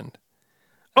happened.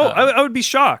 Oh, I would be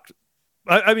shocked.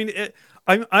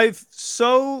 I've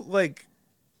so like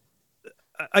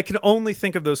I can only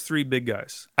think of those 3 big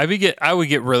guys. I would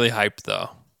get really hyped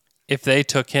though if they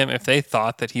took him. If they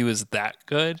thought that he was that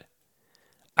good,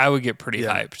 I would get pretty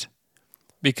hyped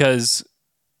because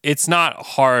it's not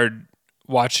hard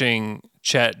watching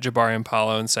Chet, Jabari, and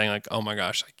Paolo and saying like, oh my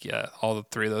gosh, like yeah, all the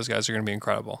 3 of those guys are going to be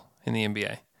incredible in the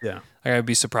NBA. Yeah. Like, I'd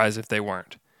be surprised if they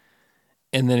weren't.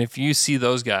 And then if you see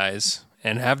those guys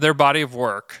and have their body of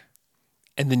work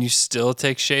and then you still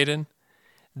take Shaden,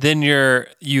 then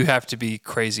you have to be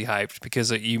crazy hyped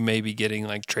because you may be getting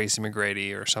like Tracy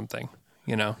McGrady or something,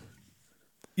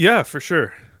 Yeah, for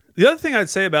sure. The other thing I'd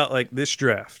say about like this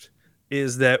draft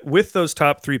is that with those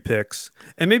top 3 picks,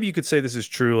 and maybe you could say this is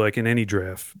true like in any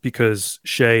draft because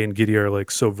Shea and Giddey are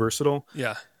like so versatile.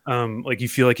 Yeah. Like you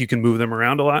feel like you can move them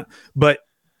around a lot, but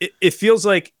it feels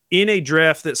like in a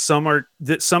draft that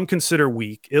some consider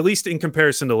weak, at least in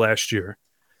comparison to last year,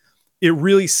 it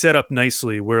really set up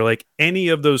nicely where like any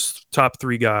of those top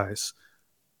 3 guys,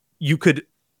 you could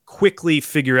quickly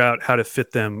figure out how to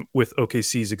fit them with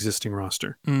OKC's existing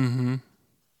roster. Mm-hmm.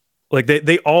 Like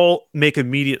they all make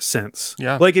immediate sense.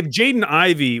 Yeah. Like if Jaden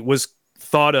Ivey was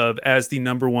thought of as the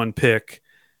number 1 pick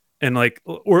and like,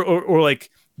 or like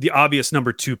the obvious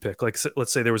number 2 pick. Like,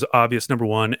 let's say there was an obvious number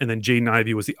 1, and then Jaden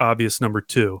Ivey was the obvious number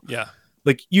 2. Yeah.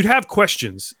 Like, you'd have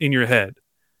questions in your head.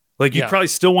 Like, you'd Yeah. probably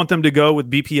still want them to go with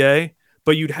BPA,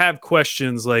 but you'd have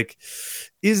questions like,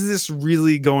 is this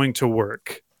really going to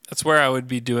work? That's where I would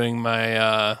be doing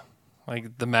my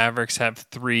like the Mavericks have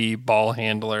 3 ball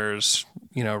handlers,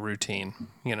 routine,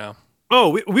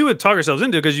 Oh, we would talk ourselves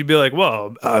into it because you'd be like,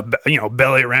 well,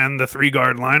 Belly ran the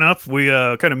 3-guard lineup. We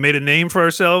kind of made a name for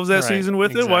ourselves that Right, season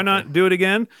with it. Why not do it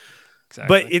again?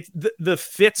 Exactly. But the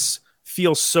fits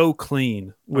feel so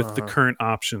clean with the current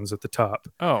options at the top.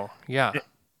 Oh, yeah.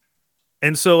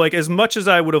 And so, like, as much as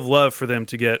I would have loved for them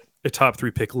to get a top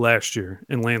 3 pick last year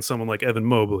and land someone like Evan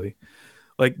Mobley,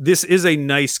 like, this is a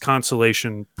nice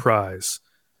consolation prize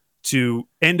to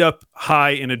end up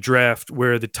high in a draft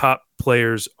where the top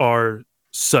players are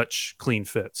such clean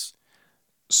fits.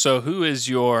 So who is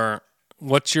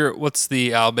what's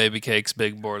the Al Baby Cakes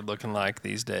big board looking like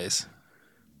these days?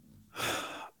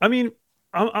 I mean,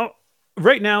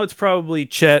 right now it's probably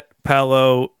Chet,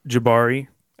 Paolo, Jabari.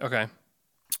 Okay.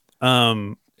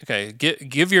 Okay,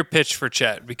 give your pitch for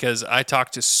Chet, because I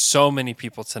talked to so many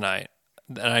people tonight,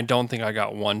 and I don't think I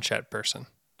got one Chet person.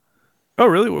 Oh,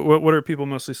 really? What are people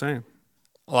mostly saying?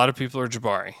 A lot of people are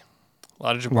Jabari. A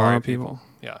lot of Jabari people.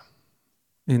 Yeah.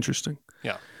 Interesting.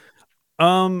 Yeah.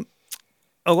 A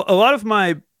lot of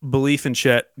my belief in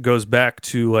Chet goes back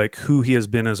to like who he has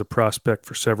been as a prospect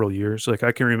for several years. Like,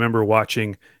 I can remember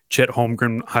watching Chet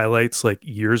Holmgren highlights like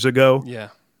years ago. Yeah.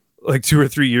 Like 2 or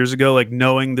 3 years ago, like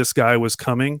knowing this guy was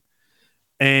coming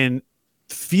and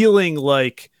feeling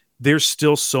like there's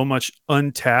still so much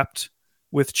untapped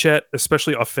with Chet,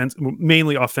 especially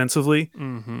mainly offensively,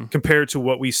 compared to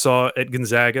what we saw at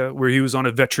Gonzaga, where he was on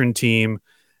a veteran team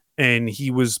and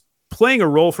he was playing a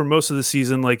role for most of the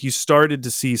season. Like, you started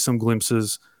to see some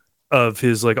glimpses of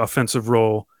his like offensive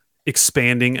role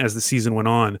expanding as the season went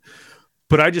on.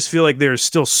 But I just feel like there's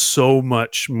still so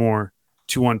much more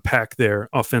to unpack there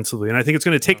offensively. And I think it's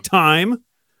going to take time.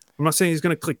 I'm not saying he's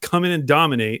going to come in and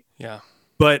dominate. Yeah.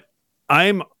 But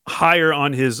I'm higher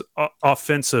on his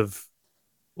offensive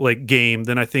like game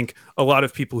than I think a lot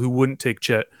of people who wouldn't take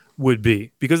Chet would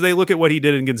be, because they look at what he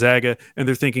did in Gonzaga and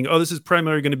they're thinking, oh, this is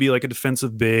primarily going to be like a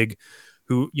defensive big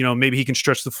who, maybe he can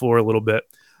stretch the floor a little bit.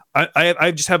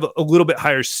 I just have a little bit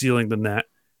higher ceiling than that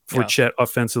for Chet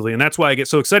offensively. And that's why I get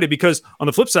so excited, because on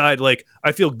the flip side, like,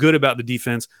 I feel good about the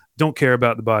defense. Don't care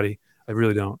about the body. I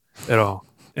really don't at all.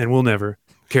 And we'll never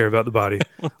care about the body.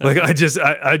 Like, I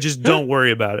just don't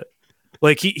worry about it.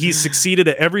 Like, he's succeeded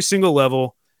at every single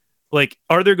level. Like,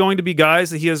 are there going to be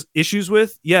guys that he has issues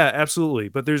with? Yeah, absolutely.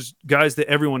 But there's guys that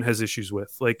everyone has issues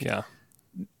with. Like,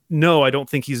 no, I don't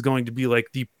think he's going to be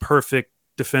like the perfect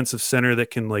defensive center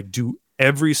that can like do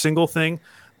every single thing.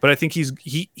 But I think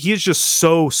he is just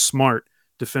so smart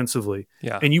defensively.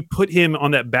 Yeah. And you put him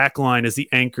on that back line as the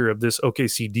anchor of this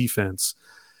OKC defense.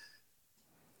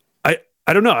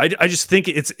 I don't know. I just think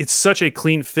it's such a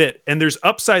clean fit. And there's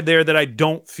upside there that I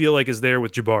don't feel like is there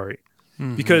with Jabari.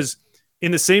 Because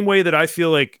in the same way that I feel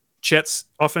like Chet's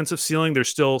offensive ceiling, there's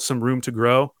still some room to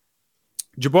grow.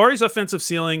 Jabari's offensive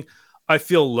ceiling, I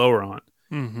feel lower on.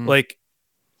 Like,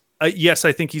 yes,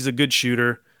 I think he's a good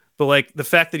shooter, but like the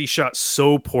fact that he shot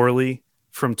so poorly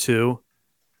from 2,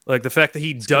 like the fact that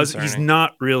he's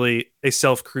not really a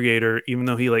self-creator, even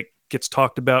though he like gets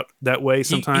talked about that way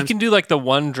sometimes. He can do like the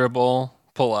one dribble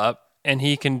pull up, and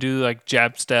he can do like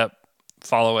jab step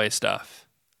follow away stuff.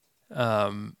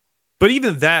 But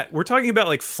even that, we're talking about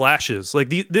like flashes. Like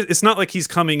it's not like he's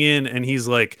coming in and he's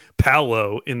like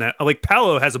Paolo in that. Like,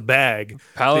 Paolo has a bag.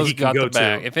 Paolo's that he can got go the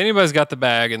bag. to. If anybody's got the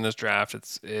bag in this draft,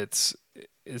 it's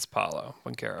Paolo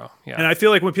Banchero. Yeah. And I feel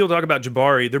like when people talk about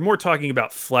Jabari, they're more talking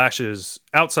about flashes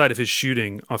outside of his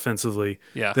shooting offensively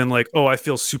than like, oh, I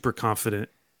feel super confident.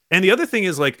 And the other thing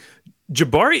is like,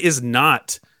 Jabari is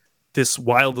not this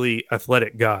wildly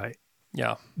athletic guy.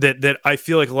 Yeah. That I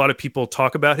feel like a lot of people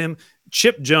talk about him.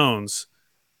 Chip Jones.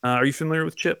 Are you familiar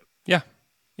with Chip? Yeah.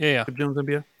 Chip Jones,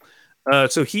 NBA.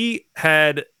 So he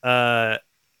had,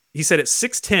 he said at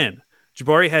 6'10",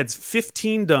 Jabari had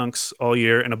 15 dunks all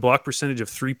year and a block percentage of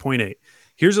 3.8.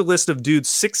 Here's a list of dudes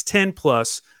 6'10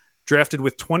 plus, drafted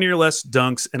with 20 or less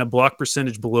dunks and a block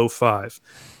percentage below 5.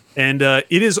 And it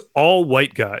is all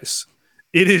white guys.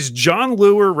 It is John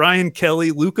Lure, Ryan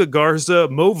Kelly, Luka Garza,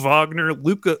 Mo Wagner,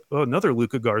 another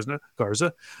Luka Garza,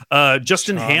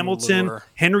 Justin John Hamilton, Lure.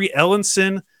 Henry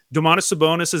Ellenson, Domantas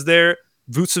Sabonis is there,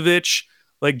 Vucevic,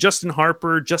 like Justin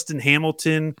Harper, Justin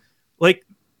Hamilton. Like,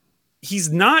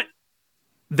 he's not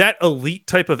that elite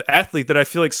type of athlete that I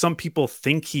feel like some people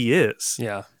think he is.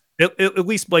 Yeah. At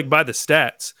least like by the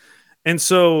stats. And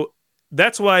so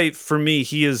that's why for me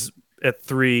he is at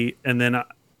 3, and then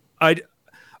I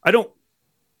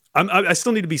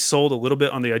still need to be sold a little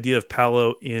bit on the idea of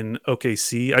Paolo in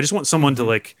OKC. I just want someone to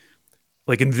like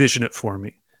envision it for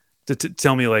me, to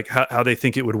tell me like how they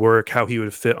think it would work, how he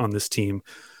would fit on this team.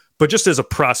 But just as a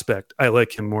prospect, I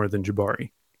like him more than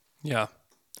Jabari. Yeah.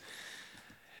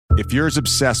 If you're as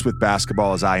obsessed with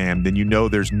basketball as I am, then you know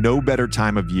there's no better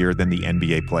time of year than the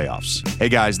NBA playoffs. Hey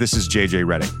guys, this is JJ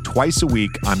Redick. Twice a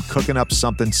week, I'm cooking up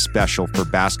something special for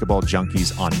basketball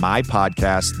junkies on my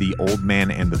podcast, The Old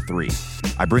Man and the Three.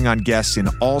 I bring on guests in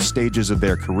all stages of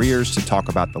their careers to talk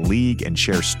about the league and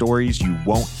share stories you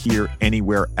won't hear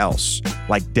anywhere else,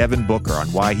 like Devin Booker on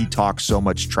why he talks so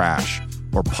much trash,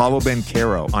 or Paolo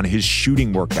Banchero on his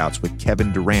shooting workouts with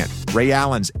Kevin Durant, Ray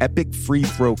Allen's epic free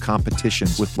throw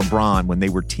competitions with LeBron when they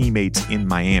were teammates in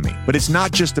Miami. But it's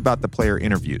not just about the player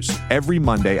interviews. Every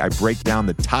Monday, I break down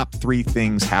the top 3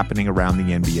 things happening around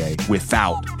the NBA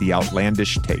without the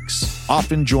outlandish takes.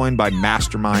 Often joined by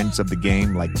masterminds of the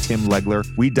game like Tim Legler,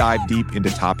 we dive deep into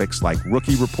topics like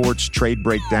rookie reports, trade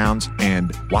breakdowns,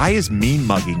 and why is mean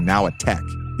mugging now a tech?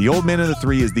 The Old Man and the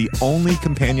Three is the only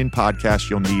companion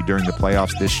podcast you'll need during the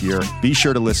playoffs this year. Be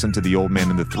sure to listen to The Old Man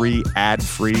and the Three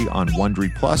ad-free on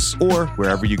Wondery Plus or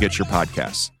wherever you get your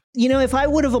podcasts. You know, if I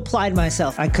would have applied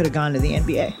myself, I could have gone to the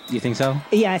NBA. You think so?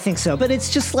 Yeah, I think so. But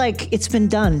it's just like, it's been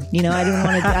done. You know, I didn't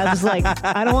want to, I was like,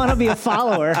 I don't want to be a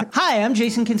follower. Hi, I'm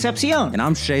Jason Concepcion. And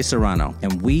I'm Shea Serrano.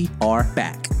 And we are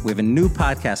back. We have a new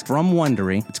podcast from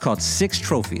Wondery. It's called Six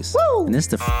Trophies. Woo! And it's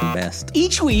the best.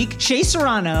 Each week, Shea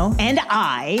Serrano and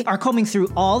I are combing through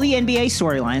all the NBA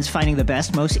storylines, finding the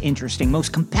best, most interesting,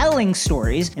 most compelling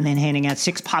stories, and then handing out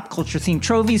 6 pop culture themed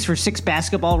trophies for 6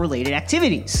 basketball related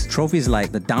activities. Trophies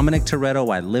like the Dominic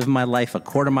Toretto I Live My Life a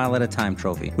Quarter Mile at a Time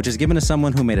trophy, which is given to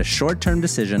someone who made a short-term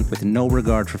decision with no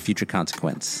regard for future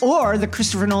consequence. Or the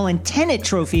Christopher Nolan Tenet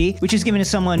trophy, which is given to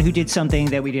someone who did something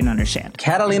that we didn't understand.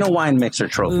 Catalina Wine Mixer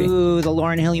trophy. Ooh, the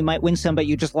Lauryn Hill You Might Win Some But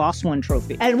You Just Lost One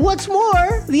trophy. And what's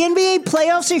more, the NBA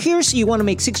playoffs are here, so you want to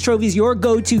make 6 Trophies your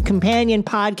go-to companion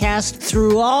podcast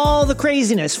through all the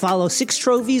craziness. Follow 6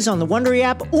 Trophies on the Wondery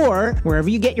app or wherever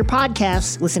you get your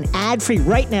podcasts. Listen ad-free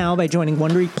right now by joining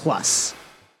Wondery Plus.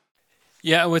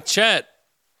 Yeah, with Chet,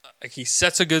 like he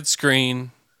sets a good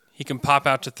screen. He can pop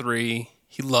out to 3.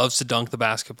 He loves to dunk the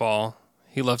basketball.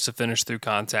 He loves to finish through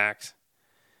contact.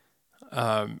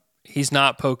 He's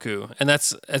not Poku. And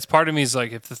that's part of me is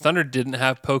like, if the Thunder didn't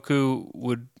have Poku,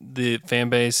 would the fan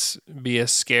base be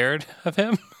as scared of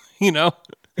him? You know?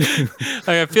 Like,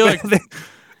 I feel like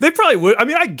they probably would. I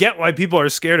mean, I get why people are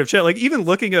scared of Chet. Like, even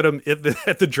looking at him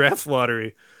at the draft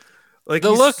lottery. Like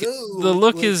the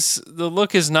look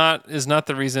is not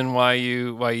the reason why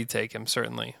you take him,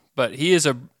 certainly. But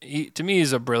to me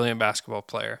he's a brilliant basketball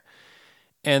player.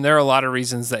 And there are a lot of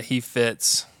reasons that he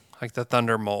fits like the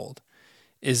Thunder mold.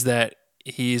 Is that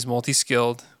he's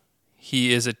multi-skilled.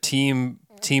 He is a team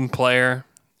player.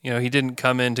 You know, he didn't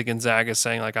come into Gonzaga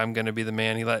saying like I'm going to be the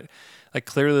man. He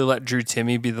clearly let Drew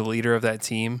Timme be the leader of that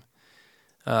team.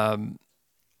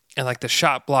 And like the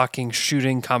shot blocking,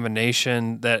 shooting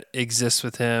combination that exists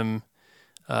with him.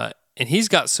 And he's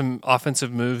got some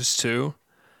offensive moves too.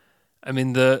 I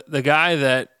mean, the guy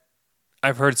that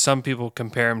I've heard some people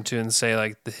compare him to and say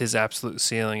like his absolute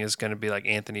ceiling is going to be like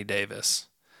Anthony Davis.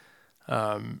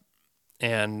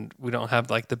 And we don't have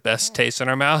like the best taste in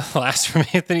our mouth last from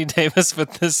Anthony Davis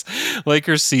with this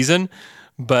Lakers season,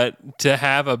 but to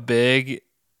have a big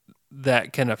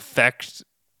that can affect,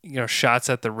 you know, shots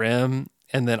at the rim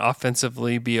and then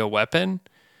offensively be a weapon,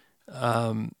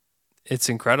 it's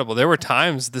incredible. There were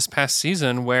times this past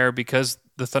season where because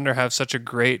the Thunder have such a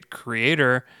great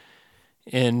creator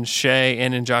in Shea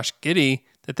and in Josh Giddey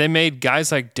that they made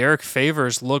guys like Derek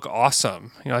Favors look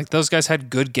awesome. You know, like those guys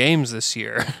had good games this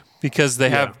year because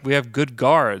we have good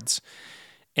guards.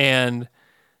 And,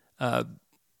 you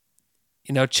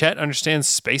know, Chet understands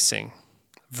spacing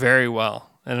very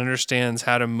well and understands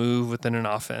how to move within an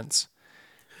offense.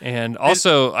 And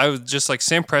also, I was just like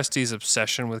Sam Presti's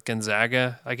obsession with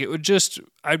Gonzaga. Like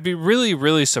I'd be really,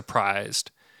 really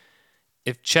surprised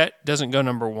if Chet doesn't go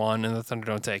number 1 and the Thunder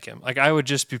don't take him. Like I would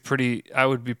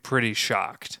be pretty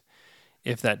shocked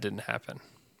if that didn't happen.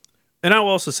 And I will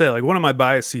also say, like, one of my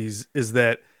biases is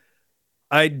that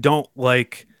I don't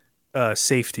like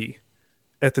safety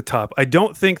at the top. I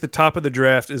don't think the top of the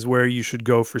draft is where you should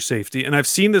go for safety. And I've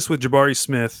seen this with Jabari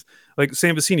Smith. Like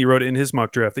Sam Vecini wrote it in his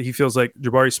mock draft that he feels like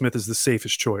Jabari Smith is the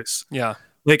safest choice. Yeah.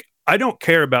 Like, I don't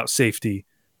care about safety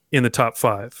in the top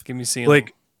 5. Give me ceiling.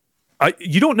 Like,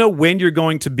 you don't know when you're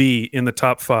going to be in the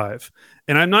top 5.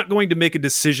 And I'm not going to make a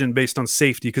decision based on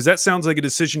safety because that sounds like a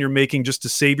decision you're making just to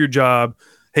save your job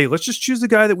hey, let's just choose the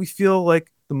guy that we feel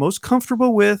like the most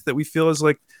comfortable with, that we feel is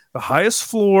like the highest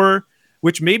floor,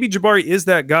 which maybe Jabari is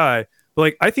that guy. But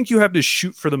like, I think you have to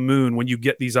shoot for the moon when you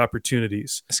get these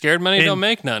opportunities. Scared money don't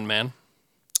make none, man.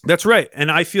 That's right. And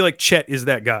I feel like Chet is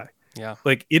that guy. Yeah.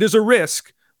 Like, it is a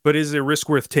risk, but is a risk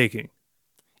worth taking.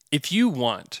 If you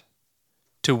want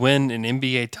to win an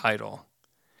NBA title,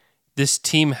 this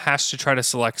team has to try to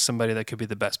select somebody that could be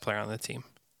the best player on the team.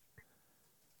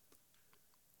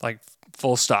 Like,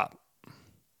 full stop.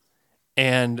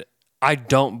 And I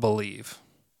don't believe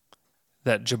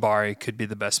that Jabari could be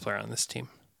the best player on this team.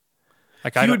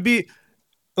 Like, he would be,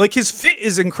 like, his fit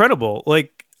is incredible.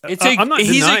 Like, I'm not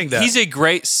denying that. He's a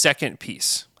great second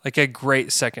piece. Like, a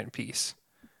great second piece.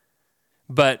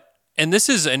 But, and this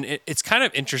is, it's kind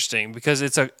of interesting because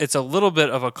it's a little bit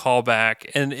of a callback,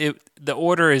 and the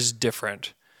order is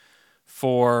different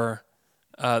for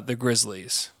the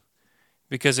Grizzlies.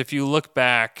 Because if you look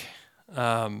back,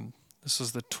 this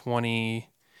was the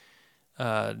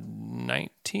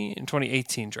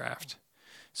 2018 draft.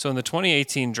 So in the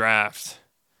 2018 draft,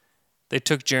 they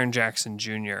took Jaren Jackson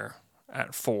Jr.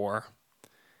 at 4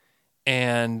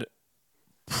 and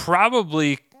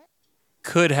probably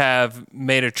could have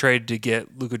made a trade to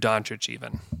get Luka Doncic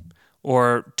even,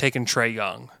 or taken Trae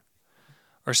Young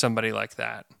or somebody like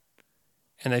that.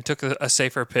 And they took a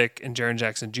safer pick in Jaren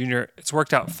Jackson Jr. It's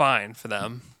worked out fine for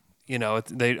them. You know, I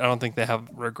don't think they have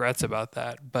regrets about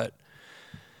that. But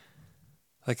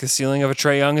like, the ceiling of a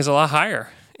Trae Young is a lot higher,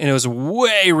 and it was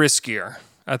way riskier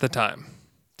at the time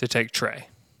to take Trae.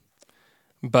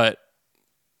 But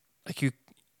like,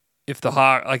 if the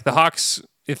Hawks,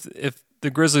 if the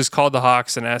Grizzlies called the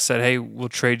Hawks and said, "Hey, we'll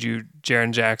trade you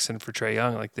Jaren Jackson for Trae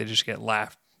Young," like, they just get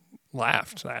laughed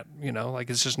at. You know,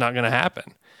 like, it's just not going to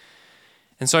happen.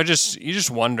 And so you just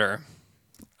wonder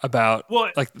about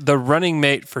like the running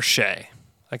mate for Shea.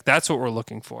 Like, that's what we're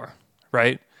looking for,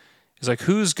 right? It's like,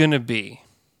 who's going to be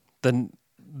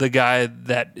the guy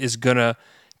that is going to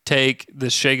take the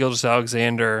Shai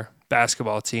Gilgeous-Alexander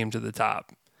basketball team to the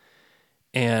top?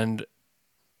 And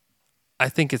I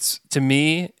think it's Chet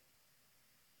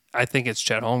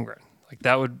Holmgren. Like,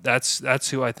 that's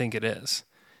who I think it is.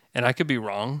 And I could be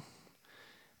wrong.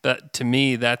 But to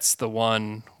me, that's the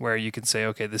one where you can say,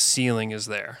 okay, the ceiling is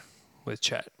there with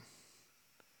Chet.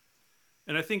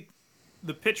 And I think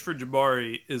the pitch for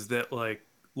Jabari is that, like,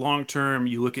 long term,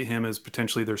 you look at him as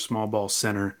potentially their small ball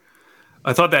center.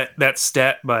 I thought that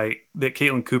stat that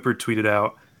Caitlin Cooper tweeted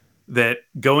out, that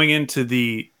going into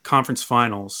the conference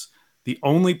finals, the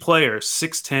only player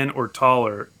 6'10" or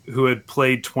taller who had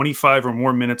played 25 or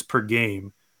more minutes per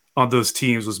game on those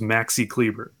teams was Maxi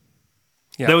Kleber.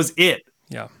 Yeah. That was it.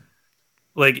 Yeah.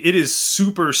 Like, it is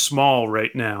super small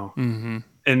right now. Mm-hmm.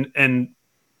 And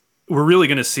we're really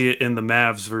going to see it in the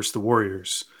Mavs versus the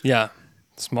Warriors. Yeah.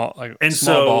 Small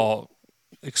ball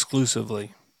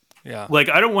exclusively. Yeah. Like,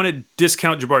 I don't want to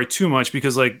discount Jabari too much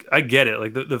because, like, I get it.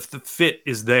 Like, the fit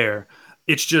is there.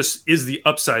 It's just, is the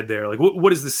upside there? Like,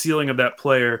 what is the ceiling of that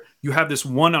player? You have this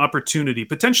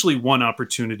potentially one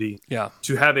opportunity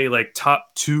to have a, like,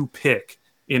 top 2 pick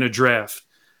in a draft.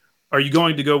 Are you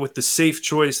going to go with the safe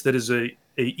choice that is a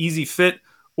easy fit,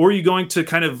 or are you going to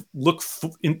kind of look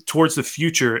towards the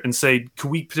future and say, could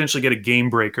we potentially get a game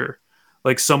breaker,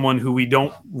 like someone who we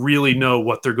don't really know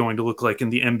what they're going to look like in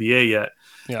the NBA yet?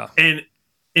 Yeah. And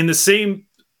in the same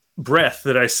breath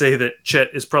that I say that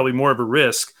Chet is probably more of a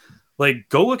risk, like,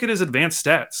 go look at his advanced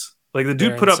stats. Like, the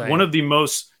dude put up one of the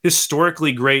most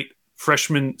historically great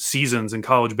freshman seasons in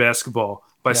college basketball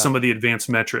by some of the advanced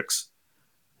metrics.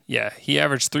 Yeah, he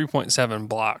averaged 3.7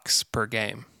 blocks per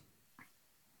game.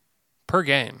 Per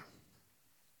game.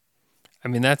 I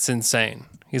mean, that's insane.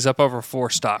 He's up over 4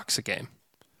 stocks a game,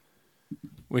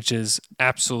 which is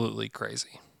absolutely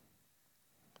crazy.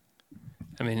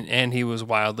 I mean, and he was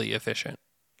wildly efficient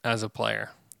as a player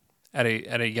at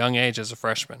a young age as a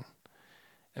freshman.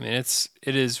 I mean, it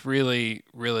is really,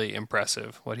 really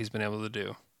impressive what he's been able to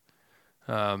do.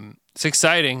 It's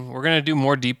exciting. We're going to do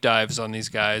more deep dives on these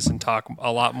guys and talk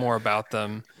a lot more about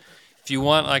them. If you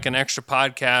want, like, an extra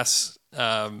podcast,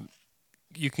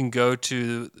 you can go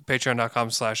to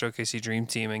patreon.com/OKC Dream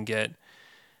Team and get,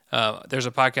 there's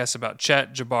a podcast about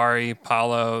Chet, Jabari,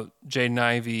 Paolo, Jaden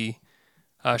Ivey,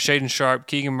 Shaedon Sharpe,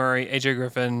 Keegan Murray, AJ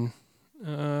Griffin.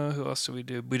 Who else did we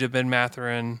do? We did Ben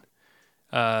Mathurin,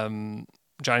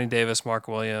 Johnny Davis, Mark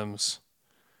Williams,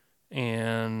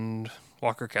 and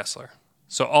Walker Kessler.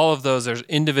 So all of those, there's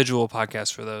individual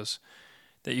podcasts for those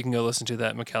that you can go listen to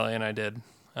that McKelly and I did.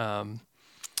 Man,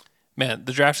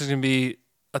 the draft is going to be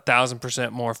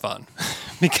 1,000% more fun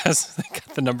because they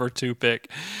got the number 2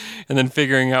 pick, and then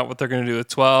figuring out what they're going to do with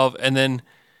 12. And then,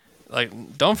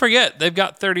 like, don't forget, they've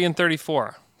got 30 and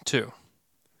 34 too.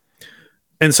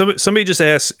 And somebody just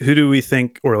asked, who do we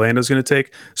think Orlando's going to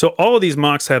take? So all of these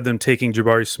mocks have them taking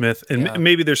Jabari Smith, and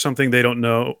maybe there's something they don't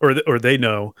know, or they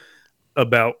know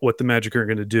about what the Magic are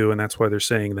going to do, and that's why they're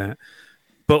saying that.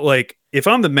 But like, if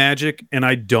I'm the Magic and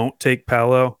I don't take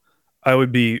Paolo, I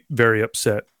would be very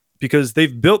upset because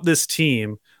they've built this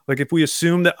team. Like, if we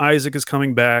assume that Isaac is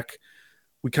coming back,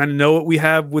 we kind of know what we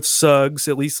have with Suggs,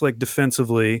 at least like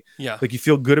defensively. Yeah. Like, you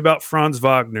feel good about Franz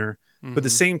Wagner. But at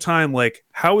the same time, like,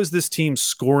 how is this team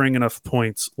scoring enough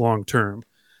points long term?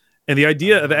 And the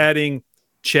idea of adding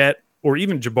Chet or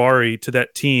even Jabari to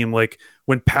that team, like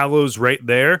when Paolo's right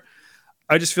there,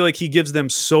 I just feel like he gives them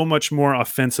so much more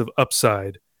offensive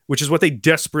upside, which is what they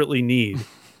desperately need.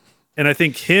 And I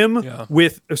think him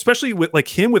especially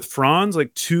with Franz,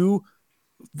 like two,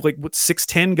 like what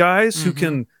 6'10" guys who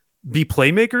can be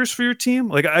playmakers for your team.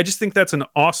 Like, I just think that's an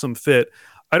awesome fit.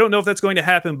 I don't know if that's going to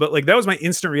happen, but like, that was my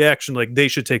instant reaction. Like, they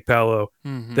should take Paolo.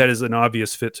 That is an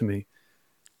obvious fit to me.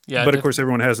 Yeah, but of course,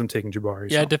 everyone has him taking Jabari.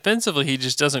 Yeah, so. defensively, he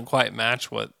just doesn't quite match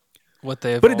what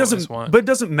they have. But it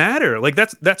doesn't matter. Like,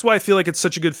 that's why I feel like it's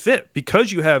such a good fit,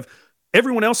 because you have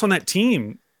everyone else on that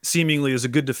team seemingly is a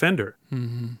good defender.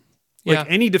 Like,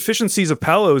 any deficiencies of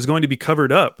Paolo is going to be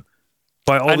covered up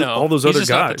by all those other guys. He's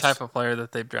just not the type of player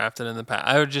that they've drafted in the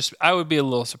past. I would be a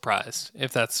little surprised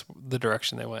if that's the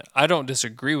direction they went. I don't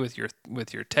disagree with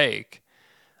your take.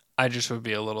 I just would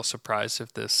be a little surprised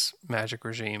if this Magic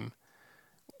regime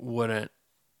wouldn't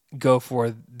go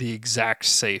for the exact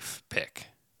safe pick.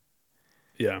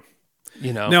 Yeah.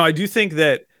 You know. Now, I do think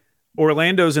that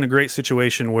Orlando's in a great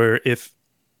situation where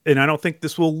and I don't think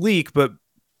this will leak, but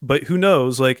who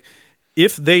knows, like,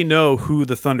 if they know who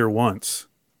the Thunder wants,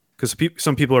 because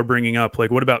some people are bringing up,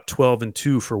 like, what about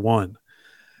 12-2 for 1?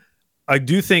 I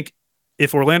do think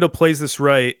if Orlando plays this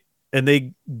right and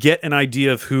they get an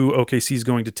idea of who OKC is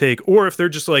going to take, or if they're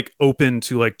just like open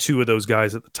to like 2 of those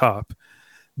guys at the top,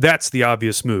 that's the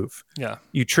obvious move. Yeah.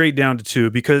 You trade down to 2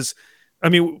 because, I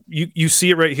mean, you see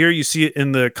it right here. You see it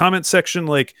in the comment section.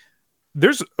 Like,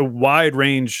 there's a wide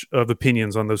range of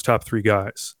opinions on those top 3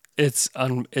 guys. It's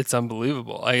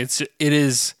unbelievable. It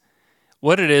is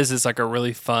what it is like a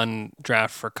really fun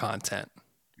draft for content,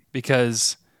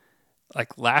 because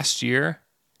like last year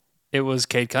it was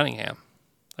Cade Cunningham.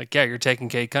 Like, yeah, you're taking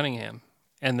Cade Cunningham.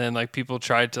 And then like people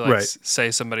tried to like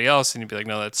say somebody else, and you'd be like,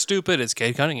 no, that's stupid. It's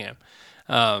Cade Cunningham.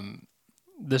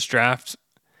 This draft,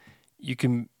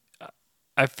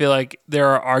 I feel like there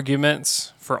are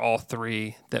arguments for all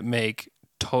 3 that make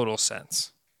total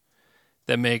sense,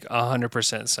 that make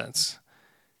 100% sense.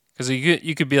 Because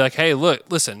you could be like, hey,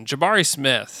 listen, Jabari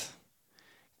Smith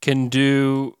can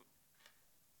do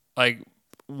like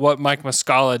what Mike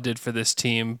Muscala did for this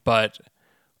team, but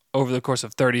over the course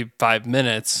of 35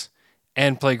 minutes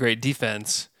and play great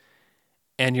defense,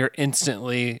 and you're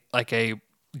instantly like a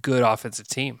good offensive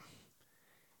team.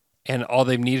 And all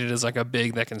they've needed is like a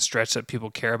big that can stretch, that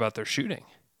people care about their shooting.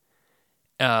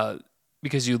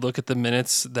 Because you look at the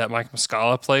minutes that Mike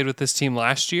Muscala played with this team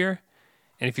last year,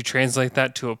 and if you translate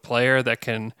that to a player that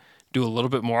can do a little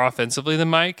bit more offensively than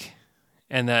Mike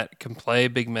and that can play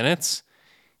big minutes,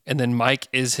 and then Mike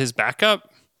is his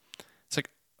backup, it's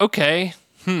like, okay,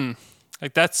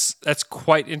 like that's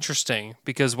quite interesting,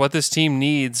 because what this team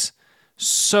needs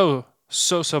so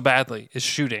badly is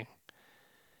shooting.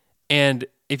 And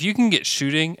if you can get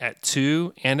shooting at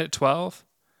 2 and at 12,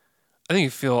 I think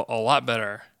you feel a lot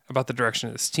better about the direction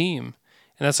of this team.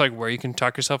 And that's like where you can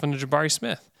talk yourself into Jabari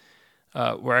Smith.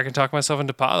 Where I can talk myself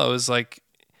into Paolo is like,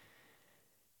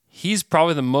 he's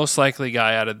probably the most likely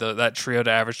guy out of that trio to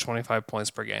average 25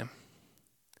 points per game.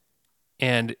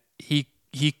 And he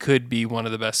could be one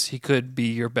of the best. He could be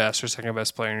your best or second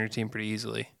best player on your team pretty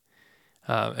easily.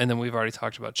 And then we've already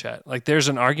talked about Chet. Like, there's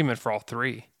an argument for all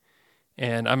 3.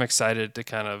 And I'm excited to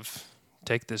kind of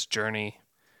take this journey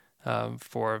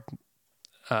for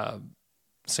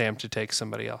Sam to take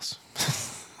somebody else.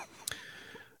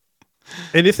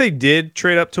 And if they did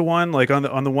trade up to 1, like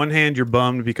on the one hand, you're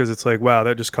bummed because it's like, wow,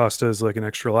 that just cost us like an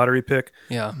extra lottery pick.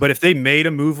 Yeah. But if they made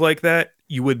a move like that,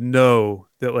 you would know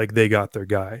that like they got their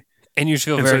guy. And you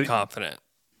feel very confident.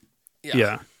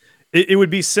 Yeah. It would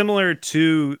be similar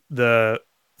to the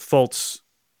Fultz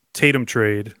Tatum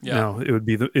trade. Yeah. No, you'd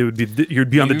be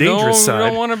on the dangerous side. You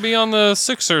don't want to be on the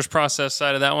Sixers process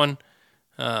side of that one.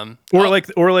 Or like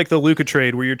the Luka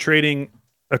trade, where you're trading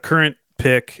a current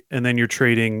pick and then you're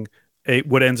trading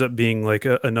what ends up being like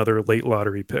another late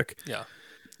lottery pick. Yeah.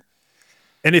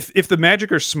 And if the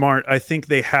Magic are smart, I think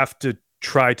they have to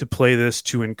try to play this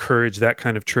to encourage that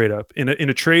kind of trade up. In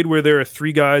a trade where there are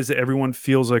 3 guys that everyone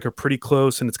feels like are pretty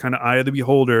close and it's kind of eye of the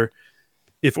beholder,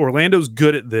 if Orlando's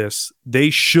good at this, they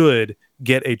should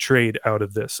get a trade out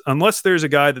of this. Unless there's a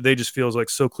guy that they just feels like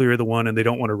so clear of the one and they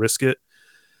don't want to risk it.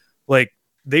 Like,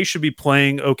 they should be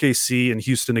playing OKC and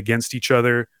Houston against each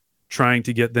other, trying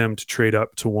to get them to trade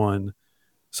up to 1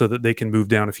 so that they can move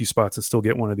down a few spots and still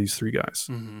get one of these 3 guys.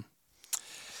 Mm-hmm.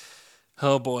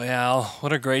 Oh boy, Al,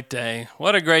 what a great day.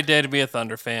 What a great day to be a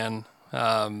Thunder fan.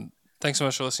 Thanks so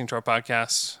much for listening to our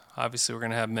podcast. Obviously, we're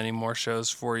going to have many more shows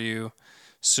for you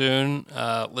soon.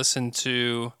 Listen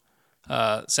to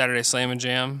Saturday Slam and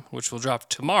Jam, which will drop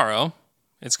tomorrow.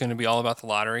 It's going to be all about the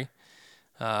lottery.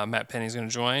 Matt Penny's going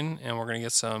to join, and we're going to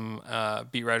get some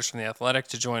beat writers from The Athletic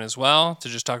to join as well to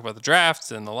just talk about the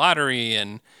draft and the lottery,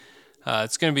 and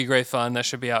it's going to be great fun. That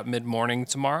should be out mid-morning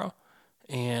tomorrow,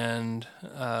 and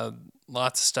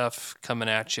lots of stuff coming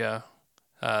at you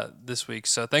this week.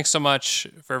 So thanks so much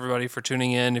for everybody for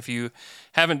tuning in. If you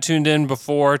haven't tuned in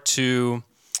before to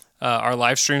our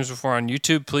live streams before on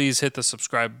YouTube, please hit the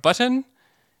subscribe button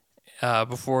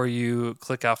before you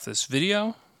click off this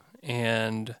video,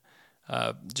 and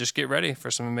just get ready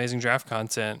for some amazing draft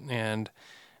content. And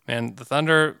man, the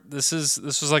Thunder, this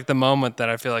was like the moment that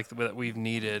I feel like that we've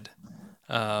needed.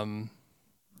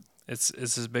 This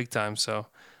is big time. So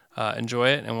enjoy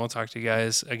it, and we'll talk to you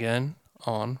guys again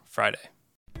on Friday.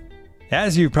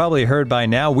 As you've probably heard by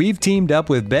now, we've teamed up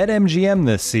with BetMGM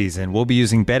this season. We'll be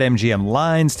using BetMGM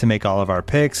lines to make all of our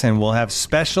picks, and we'll have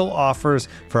special offers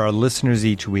for our listeners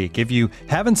each week. If you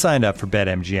haven't signed up for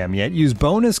BetMGM yet, use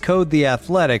bonus code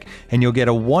THEATHLETIC, and you'll get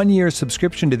a 1-year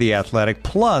subscription to The Athletic,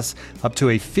 plus up to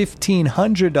a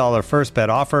 $1,500 first bet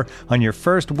offer on your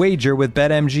first wager with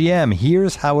BetMGM.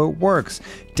 Here's how it works.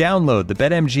 Download the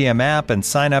BetMGM app and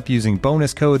sign up using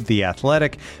bonus code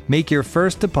THEATHLETIC. Make your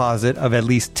first deposit of at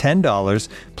least $10,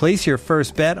 place your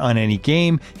first bet on any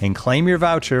game, and claim your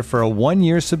voucher for a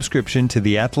 1-year subscription to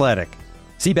The Athletic.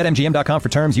 See BetMGM.com for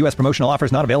terms. U.S. promotional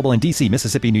offers not available in D.C.,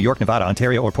 Mississippi, New York, Nevada,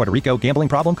 Ontario, or Puerto Rico. Gambling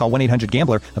problem? Call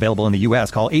 1-800-GAMBLER. Available in the U.S.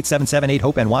 Call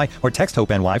 877-8-HOPE-NY or text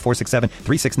HOPE-NY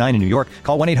 467-369 in New York.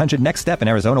 Call 1-800-NEXT-STEP in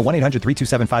Arizona.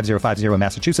 1-800-327-5050 in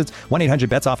Massachusetts.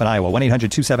 1-800-BETS-OFF in Iowa.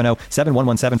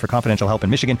 1-800-270-7117 for confidential help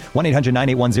in Michigan.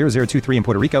 1-800-981-0023 in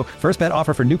Puerto Rico. First bet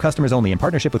offer for new customers only in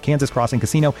partnership with Kansas Crossing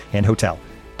Casino and Hotel.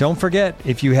 Don't forget,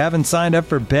 if you haven't signed up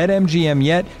for BetMGM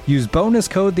yet, use bonus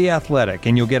code THEATHLETIC,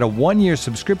 and you'll get a 1-year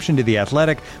subscription to The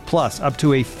Athletic, plus up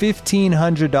to a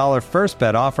 $1,500 first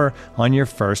bet offer on your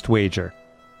first wager.